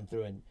trying to come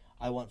through and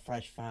I want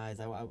fresh fries.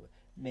 I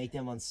make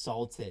them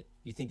unsalted.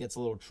 You think that's a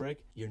little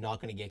trick? You're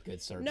not going to get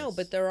good service. No,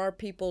 but there are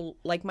people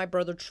like my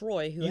brother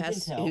Troy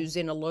who's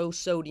in a low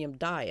sodium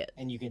diet.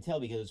 And you can tell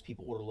because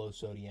people order low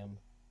sodium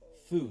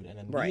food and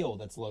a meal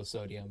that's low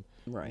sodium.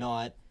 Right.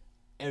 Not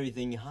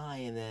everything high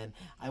and then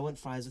I want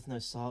fries with no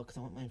salt because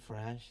I want mine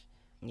fresh.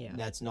 Yeah.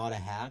 That's not a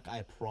hack.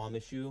 I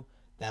promise you.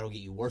 That'll get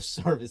you worse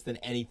service than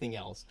anything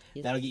else.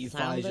 That'll get you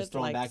fries just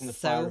thrown back in the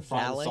fryer,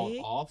 fry the salt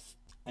off,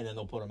 and then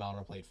they'll put them out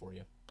on a plate for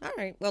you. All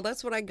right. Well,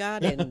 that's what I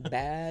got in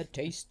Bad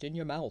Taste in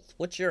Your Mouth.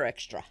 What's your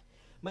extra?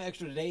 My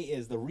extra today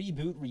is the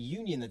reboot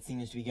reunion that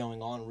seems to be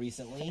going on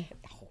recently.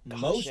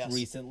 Most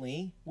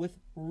recently, with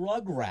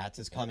Rugrats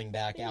is coming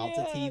back out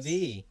to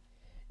TV.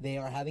 They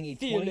are having a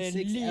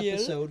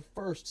 26-episode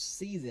first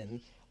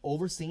season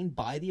overseen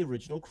by the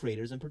original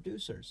creators and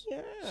producers.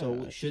 Yeah. So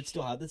it should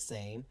still have the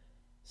same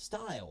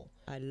style.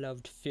 I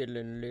loved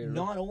feeling little.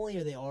 Not only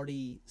are they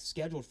already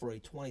scheduled for a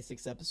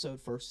 26-episode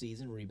first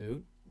season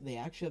reboot, they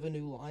actually have a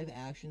new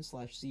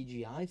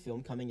live-action/CGI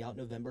film coming out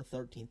November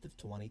 13th of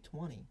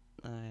 2020.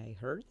 I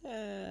heard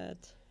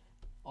that.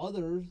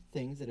 Other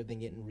things that have been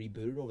getting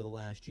rebooted over the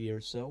last year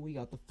or so, we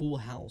got the Full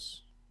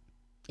House.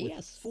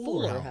 Yes,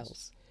 Fuller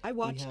House. I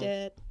watched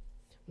it.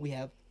 We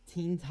have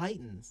Teen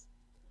Titans.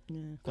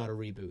 Yeah. Got a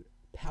reboot.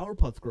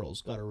 Powerpuff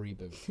Girls got a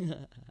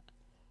reboot.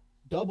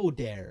 Double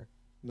Dare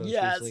most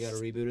recently got a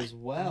reboot as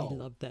well. I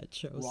love that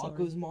show.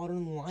 Rocko's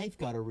Modern Life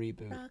got a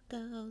reboot.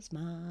 Rocko's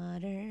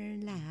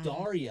Modern Life.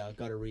 Daria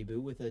got a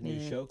reboot with a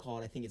new show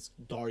called, I think it's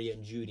Daria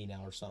and Judy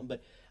now or something,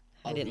 but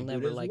I didn't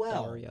ever like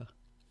Daria.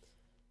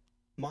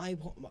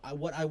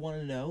 What I want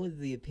to know,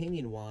 the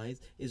opinion-wise,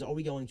 is are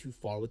we going too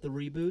far with the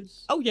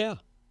reboots? Oh, yeah.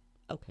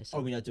 Okay,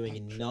 Are we not doing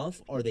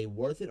enough? Are they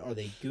worth it? Are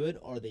they good?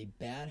 Are they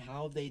bad?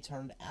 How have they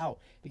turned out?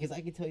 Because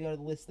I can tell you out of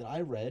the list that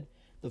I read,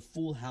 the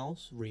Full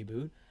House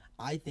reboot,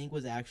 I think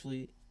was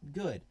actually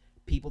good.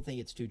 People think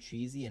it's too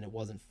cheesy and it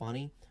wasn't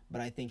funny,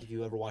 but I think if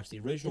you ever watch the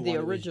original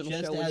show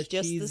was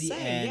just cheesy the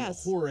same, and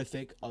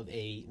horrific of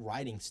a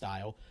writing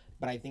style.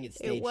 But I think it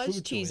stayed true to it. It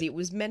was cheesy. It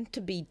was meant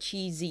to be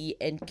cheesy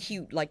and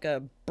cute, like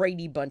a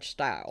Brady Bunch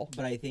style.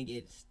 But I think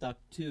it stuck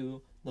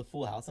to the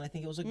Full House, and I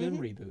think it was a good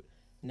reboot.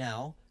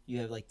 Now, you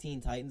have like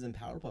Teen Titans and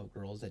Powerpuff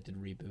Girls that did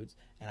reboots,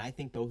 and I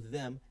think both of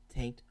them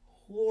tanked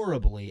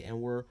horribly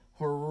and were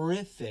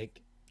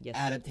horrific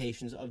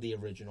adaptations of the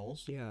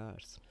originals.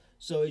 Yes.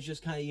 So it's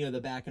just kind of,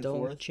 the back and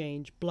forth. Don't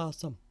change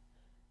Blossom.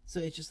 So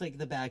it's just like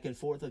the back and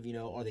forth of,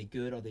 are they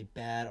good, are they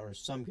bad, or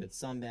some good,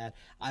 some bad.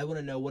 I want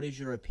to know, what is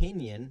your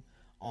opinion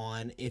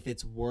on if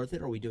it's worth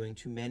it, or are we doing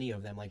too many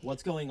of them? Like,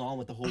 what's going on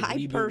with the whole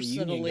reboot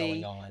reunion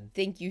going on? I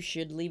think you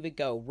should leave it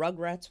go.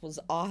 Rugrats was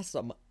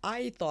awesome.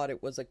 I thought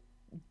it was a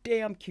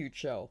damn cute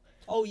show.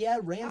 Oh, yeah,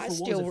 it ran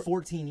for,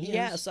 14 years?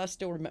 Yes, I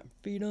still remember.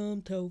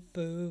 Freedom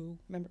Tofu.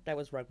 Remember, that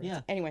was Rugrats.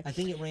 Yeah. Anyway. I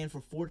think it ran for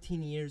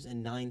 14 years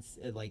and and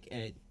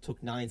it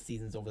took 9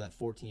 seasons over that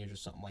 14 years or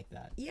something like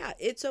that. Yeah,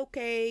 it's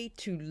okay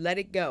to let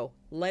it go.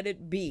 Let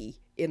it be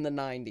in the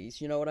 90s,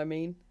 you know what I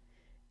mean?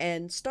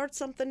 And start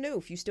something new.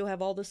 If you still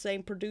have all the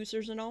same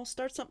producers and all,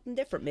 start something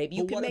different. Maybe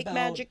you can make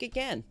magic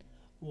again.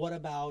 What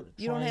about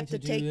you don't have to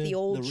take the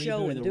old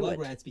show and do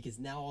Rugrats, it? Because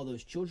now all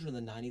those children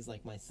in the 90s,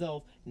 like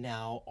myself,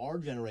 now our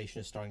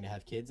generation is starting to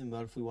have kids, and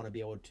what if we want to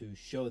be able to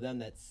show them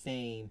that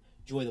same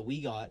joy that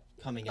we got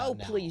coming out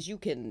now? Oh, please, you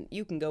can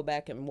go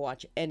back and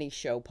watch any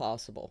show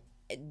possible.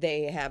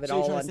 They have it so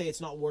all. So you're trying to say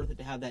it's not worth it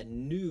to have that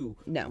new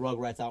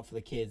Rugrats out for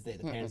the kids that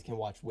the parents can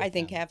watch with I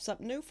think them. Have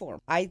something new for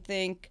them. I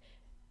think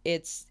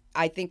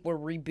we're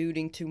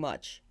rebooting too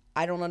much.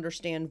 I don't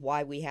understand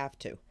why we have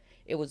to.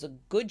 It was a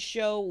good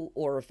show,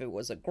 or if it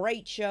was a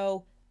great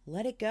show,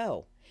 let it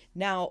go.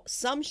 Now,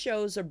 some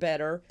shows are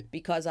better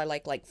because I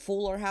like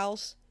Fuller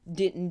House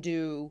didn't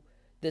do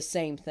the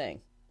same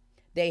thing.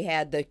 They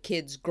had the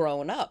kids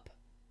growing up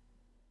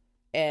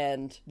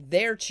and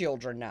their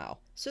children now.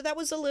 So that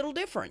was a little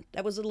different.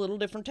 That was a little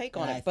different take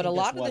on it. But a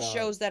lot of the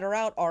shows that are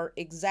out are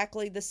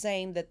exactly the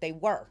same that they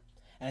were.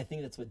 And I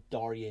think that's what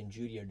Daria and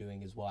Judy are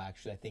doing as well,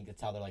 actually. I think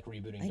that's how they're,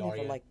 rebooting Daria. I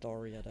never liked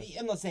Daria, though.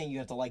 I'm not saying you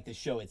have to like the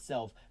show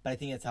itself, but I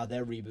think that's how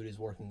their reboot is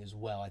working as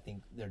well. I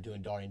think they're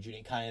doing Daria and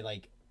Judy, kind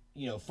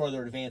of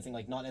further advancing,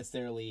 not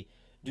necessarily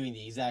doing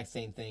the exact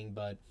same thing,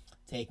 but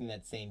taking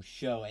that same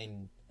show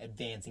and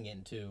advancing it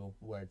into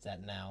where it's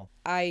at now.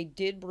 I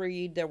did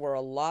read there were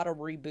a lot of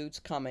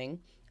reboots coming,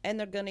 and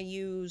they're going to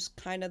use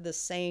kind of the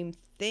same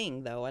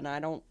thing, though, and I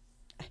don't...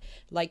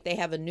 they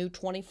have a new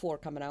 24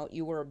 coming out.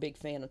 You were a big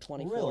fan of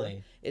 24.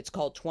 Really? It's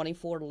called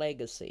 24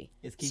 Legacy.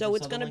 So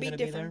it's going to be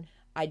different.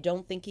 I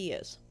don't think he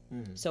is.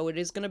 So it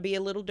is going to be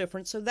a little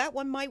different. So that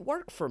one might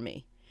work for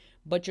me.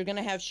 But you're going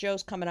to have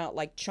shows coming out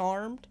like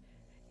Charmed.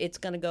 It's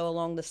going to go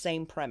along the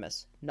same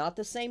premise. Not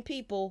the same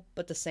people,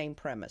 but the same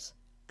premise.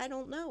 I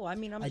don't know. I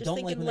mean, I'm just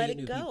thinking let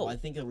it go. People. I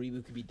think a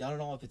reboot could be done. I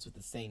don't know if it's with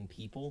the same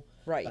people.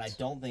 Right. But I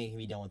don't think it can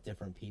be done with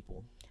different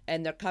people.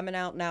 And they're coming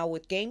out now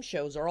with game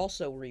shows are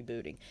also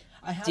rebooting.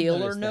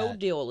 Deal or No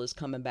Deal is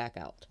coming back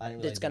out.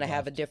 It's going to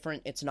have a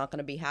different... It's not going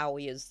to be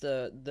Howie as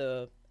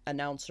the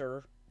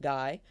announcer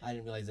guy. I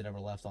didn't realize it ever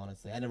left,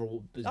 honestly. I never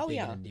was big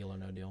into Deal or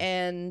No Deal.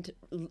 And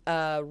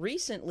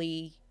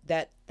recently,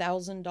 that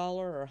 $1,000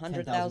 or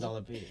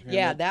 $100,000...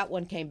 Yeah, that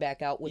one came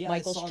back out with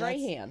Michael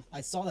Strahan.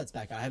 I saw that's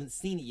back out. I haven't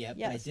seen it yet,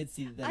 but I did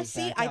see that it's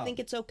back I out. think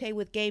it's okay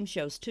with game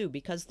shows, too,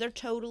 because they're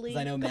totally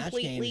I know Match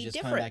Game is just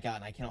different. coming back out,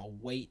 and I cannot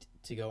wait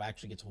to go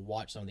actually get to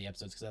watch some of the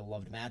episodes because I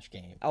loved Match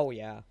Game. Oh,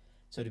 yeah.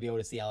 So to be able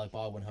to see Alec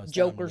Baldwin host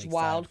Joker's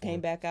Wild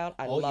came back out.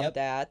 I love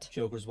that.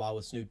 Joker's Wild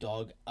with Snoop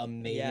Dogg.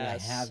 Amazing.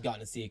 Yes. I have gotten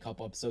to see a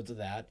couple episodes of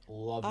that.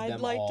 Loved them all. I'd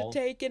like to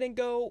take it and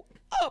go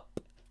up.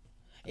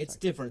 It's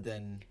different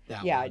than that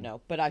one. Yeah, I know,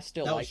 but I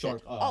still like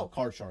it.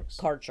 Card Sharks.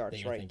 Card Sharks,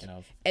 that you're right. thinking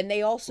of. And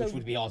they also... Which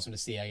would be awesome to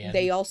see again.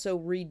 They also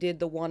redid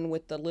the one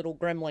with the little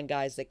gremlin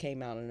guys that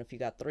came out, and if you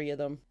got 3 of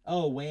them...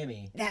 Oh,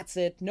 Whammy. That's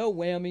it. No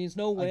whammies,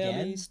 no whammies.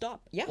 Again?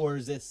 Stop. Yeah. Or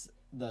is this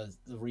the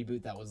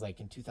reboot that was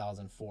in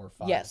 2004 or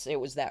 5? Yes, it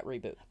was that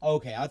reboot.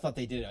 Okay, I thought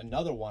they did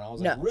another one. I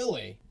was like,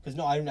 really? Because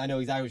I know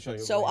exactly what you're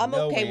doing. So I'm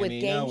okay with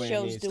game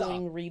shows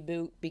doing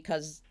reboot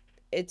because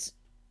it's,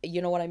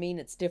 you know what I mean?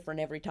 It's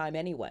different every time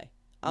anyway.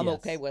 I'm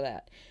okay with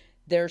that.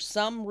 There's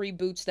some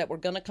reboots that were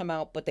going to come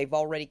out, but they've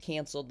already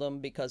canceled them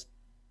because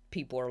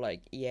people are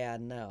like, yeah,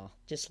 no,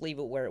 just leave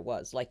it where it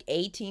was. Like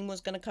A-Team was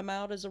going to come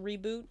out as a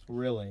reboot.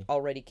 Really?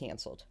 Already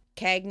canceled.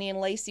 Cagney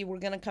and Lacey were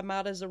going to come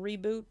out as a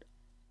reboot.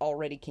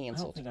 Already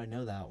canceled. I don't think I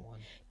know that one.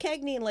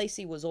 Cagney and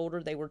Lacey was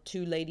older. They were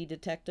 2 lady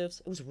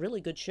detectives. It was a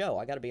really good show.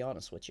 I got to be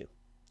honest with you.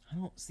 I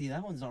don't see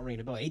that one's not ringing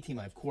a bell. A-Team,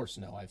 I of course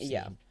know. I've seen.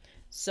 Yeah.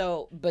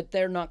 So, but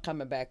they're not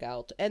coming back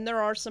out. And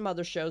there are some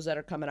other shows that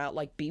are coming out,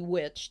 like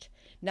Bewitched.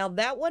 Now,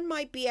 that one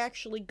might be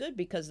actually good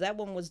because that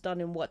one was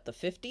done in what, the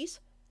 50s?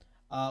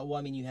 Well,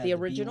 I mean, you had the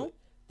original.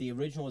 The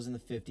original was in the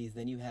 50s.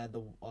 Then you had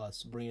the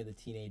Sabrina the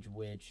Teenage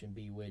Witch and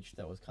Bewitched.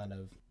 That was kind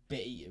of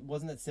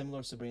wasn't it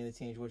similar? Sabrina the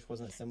Teenage Witch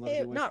wasn't it similar?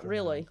 To Bewitched, not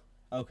really.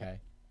 No? Okay.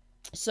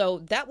 So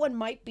that one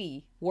might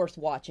be worth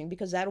watching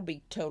because that'll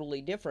be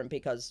totally different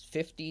because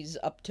 50s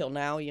up till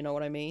now, you know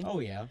what I mean? Oh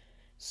yeah.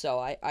 So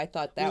I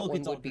thought that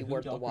one would be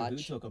worth the watch. Who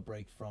took a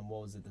break from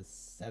what was it, the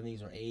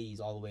 70s or 80s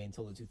all the way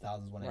until the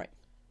 2000s when it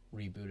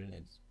rebooted, and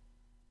it's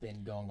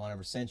been going on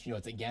ever since. You know,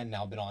 it's again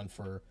now been on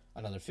for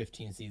another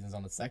 15 seasons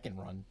on the second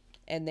run.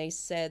 And they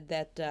said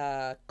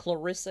that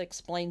Clarissa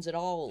Explains It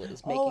All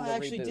is making a reboot. Oh, I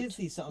actually did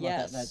see something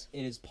about that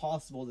it is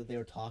possible that they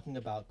were talking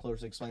about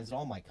Clarissa Explains It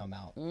All might come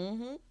out.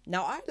 Mm-hmm.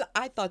 Now,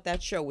 I thought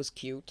that show was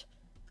cute.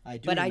 I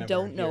do but I remember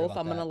don't know hearing if about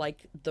I'm going to that.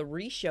 like the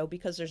re-show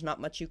because there's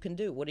not much you can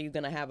do. What are you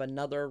going to have,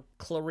 another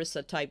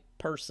Clarissa type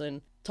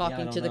person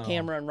talking don't to the know.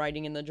 camera and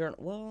writing in the journal?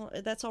 Well,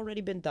 that's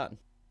already been done.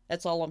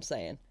 That's all I'm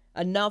saying.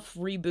 Enough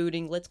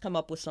rebooting. Let's come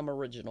up with some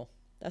original.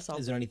 That's all.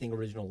 Is there anything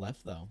original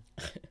left, though?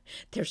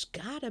 There's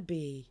gotta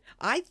be.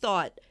 I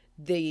thought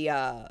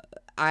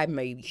I'm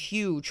a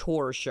huge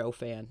horror show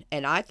fan,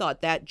 and I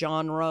thought that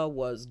genre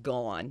was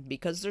gone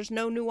because there's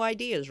no new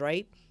ideas,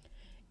 right?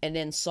 And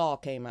then Saw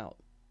came out.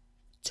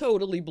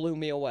 Totally blew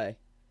me away.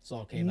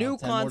 Saw came New out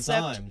 10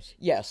 concept. more times.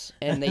 Yes,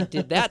 and they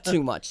did that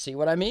too much. See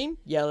what I mean?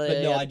 Yeah,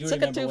 But no, I do took it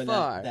remember too when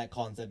far. that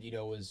concept,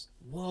 was,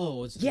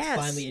 whoa, it's Yes.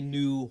 finally a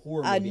new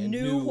horror A movie,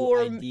 new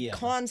horror idea.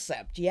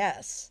 concept,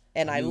 yes,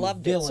 and I new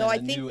loved it. So villain, I a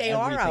think new they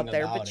are out everything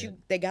there, about but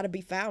it. they got to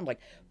be found. Like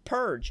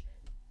Purge,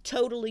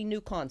 totally new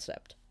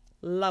concept.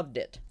 Loved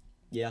it.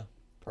 Yeah,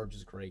 Purge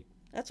is great.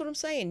 That's what I'm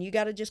saying. You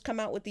got to just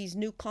come out with these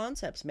new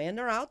concepts, man.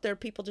 They're out there.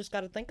 People just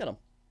got to think of them,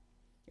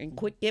 and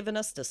quit giving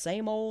us the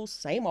same old,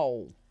 same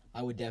old.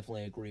 I would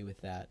definitely agree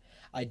with that.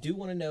 I do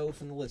want to know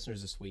from the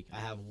listeners this week. I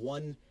have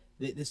one.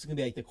 This is going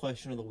to be like the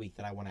question of the week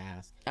that I want to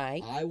ask.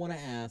 I want to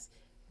ask,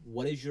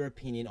 what is your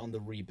opinion on the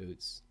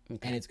reboots?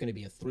 Okay. And it's going to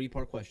be a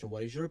 3-part question.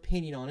 What is your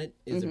opinion on it?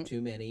 Is there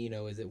too many?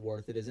 Is it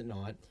worth it? Is it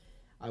not?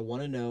 I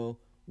want to know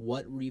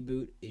what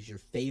reboot is your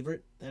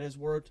favorite that has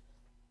worked,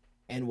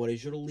 and what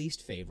is your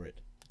least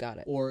favorite? Got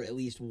it. Or at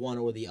least one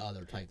or the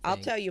other type thing. I'll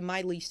tell you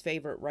my least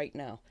favorite right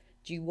now.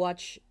 Do you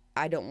watch?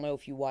 I don't know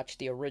if you watched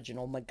the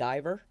original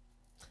MacGyver.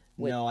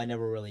 No, I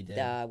never really did.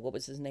 What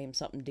was his name?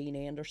 Something Dean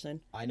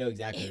Anderson. I know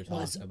exactly what you're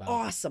talking about.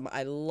 Awesome.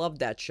 I loved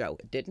that show.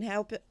 It didn't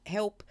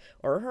help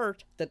or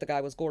hurt that the guy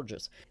was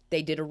gorgeous.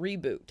 They did a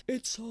reboot.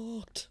 It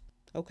sucked.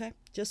 Okay,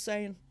 just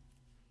saying.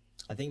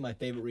 I think my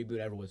favorite reboot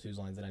ever was Whose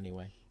Line's It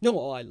Anyway?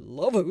 No, I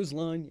love Whose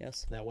Line.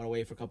 Yes. That went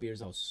away for a couple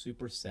years. I was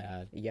super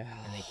sad. Yeah.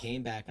 And they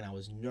came back, and I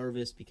was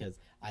nervous because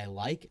I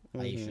like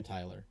Aisha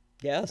Tyler.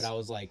 Yes. But I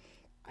was like,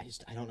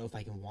 I don't know if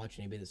I can watch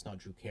anybody that's not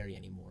Drew Carey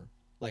anymore.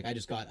 Like, I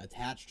just got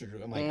attached to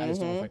Drew. I'm like, I just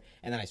don't know if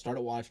and then I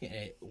started watching it,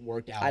 and it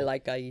worked out. I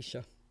like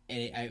Aisha.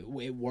 And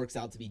it works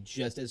out to be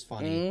just as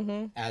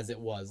funny as it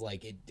was.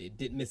 Like, it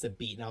didn't miss a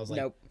beat. And I was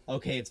like, Nope.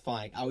 Okay, it's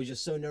fine. I was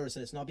just so nervous.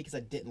 And it's not because I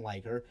didn't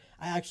like her.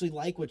 I actually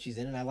like what she's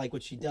in, and I like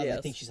what she does. Yes.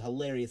 I think she's a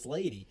hilarious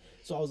lady.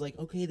 So I was like,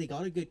 okay, they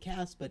got a good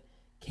cast, but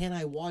can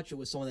I watch it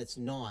with someone that's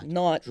not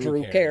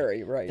Drew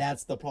Carey? Right.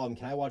 That's the problem.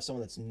 Can I watch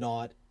someone that's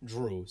not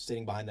Drew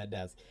sitting behind that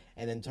desk?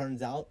 And then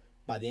turns out,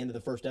 by the end of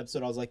the first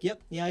episode, I was like,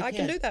 yep, yeah, I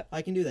can do that.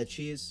 I can do that.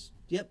 She is...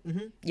 Yep.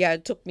 Yeah,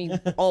 it took me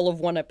all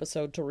of one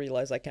episode to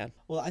realize I can.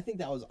 Well, I think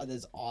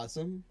that's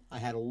awesome. I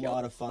had a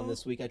lot of fun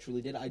this week. I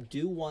truly did. I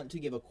do want to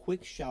give a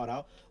quick shout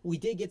out. We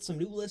did get some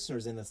new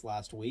listeners in this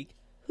last week.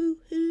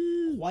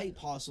 Hoo-hoo. Quite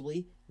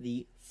possibly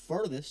the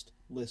furthest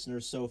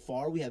listeners so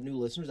far. We have new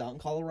listeners out in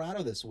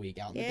Colorado this week,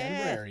 out in the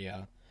Denver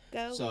area.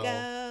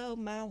 Go,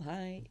 Mile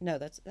High. No,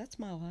 that's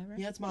Mile High, right?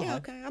 Yeah, it's Mile High.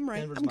 Okay, I'm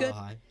right. Denver's I'm good.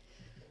 Mile High.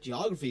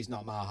 Geography's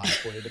not Mile High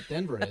for you, but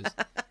Denver is.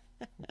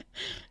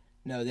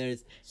 No,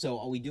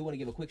 so we do want to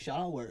give a quick shout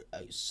out. We're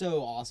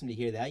so awesome to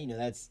hear that.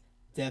 That's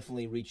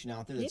definitely reaching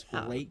out there. That's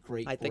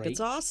great. I think it's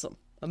awesome.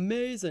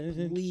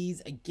 Amazing.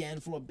 Please,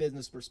 again, from a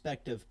business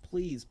perspective,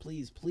 please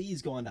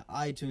go onto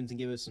iTunes and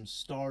give us some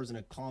stars and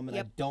a comment.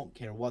 I don't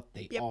care what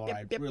they are.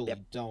 I really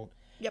don't.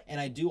 Yep.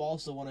 And I do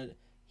also want to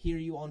hear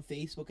you on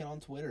Facebook and on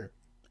Twitter.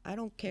 I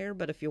don't care,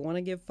 but if you want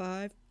to give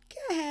 5,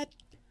 go ahead.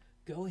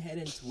 Go ahead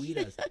and tweet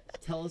us.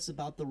 Tell us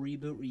about the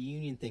reboot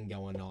reunion thing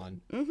going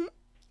on. Mm-hmm.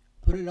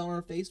 Put it on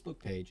our Facebook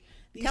page.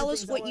 Tell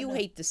us what you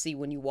hate to see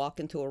when you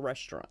walk into a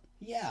restaurant.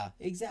 Yeah,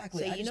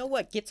 exactly. Say, you know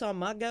what gets on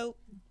my goat?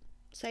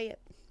 Say it.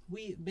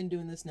 We've been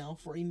doing this now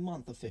for a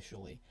month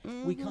officially.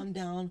 We come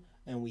down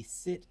and we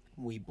sit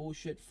and we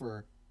bullshit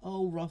for,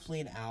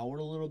 roughly an hour,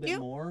 a little bit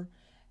more.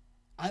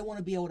 I want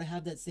to be able to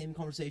have that same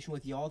conversation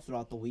with y'all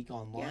throughout the week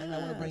online. Yes. I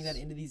want to bring that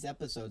into these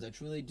episodes. I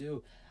truly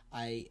do.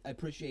 I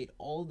appreciate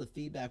all the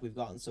feedback we've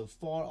gotten so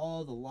far,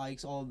 all the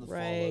likes, all the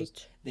follows.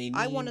 They mean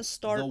I want to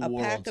start a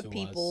pack of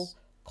people us.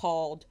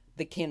 Called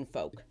the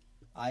Kinfolk.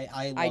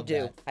 I love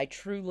do. That. I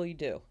truly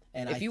do.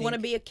 And if you want to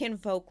be a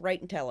Kinfolk,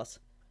 write and tell us.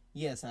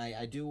 Yes, and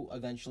I do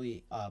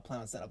eventually plan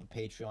on setting up a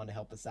Patreon to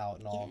help us out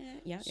and all.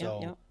 Yeah.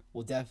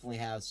 We'll definitely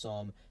have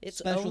some it's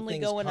special only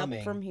things going coming.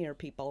 Up from here,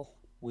 people.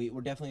 We're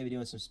definitely going to be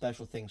doing some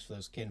special things for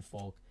those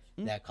kinfolk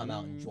that come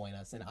out and join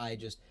us. And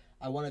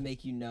I want to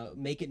make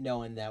it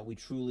known that we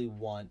truly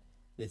want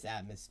this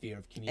atmosphere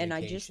of communication. And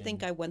I just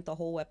think I went the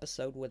whole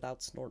episode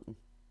without snorting.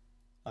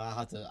 I'll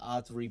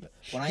have to read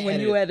when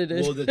you edit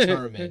it. We'll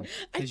determine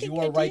because you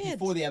were right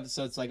before the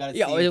episode, so I got to see.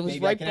 Yeah, it was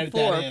maybe right I can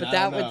before, edit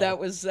but that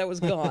was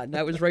gone.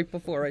 That was right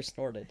before I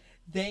snorted.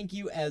 Thank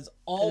you as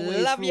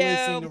always for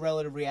listening to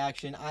Relative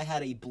Reaction. I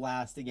had a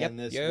blast again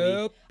this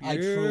week. I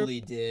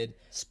truly did.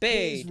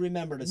 Spay. Please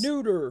remember to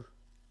neuter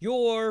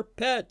your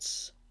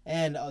pets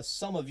and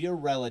some of your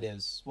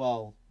relatives.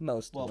 Well,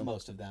 most of them.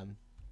 Most of them.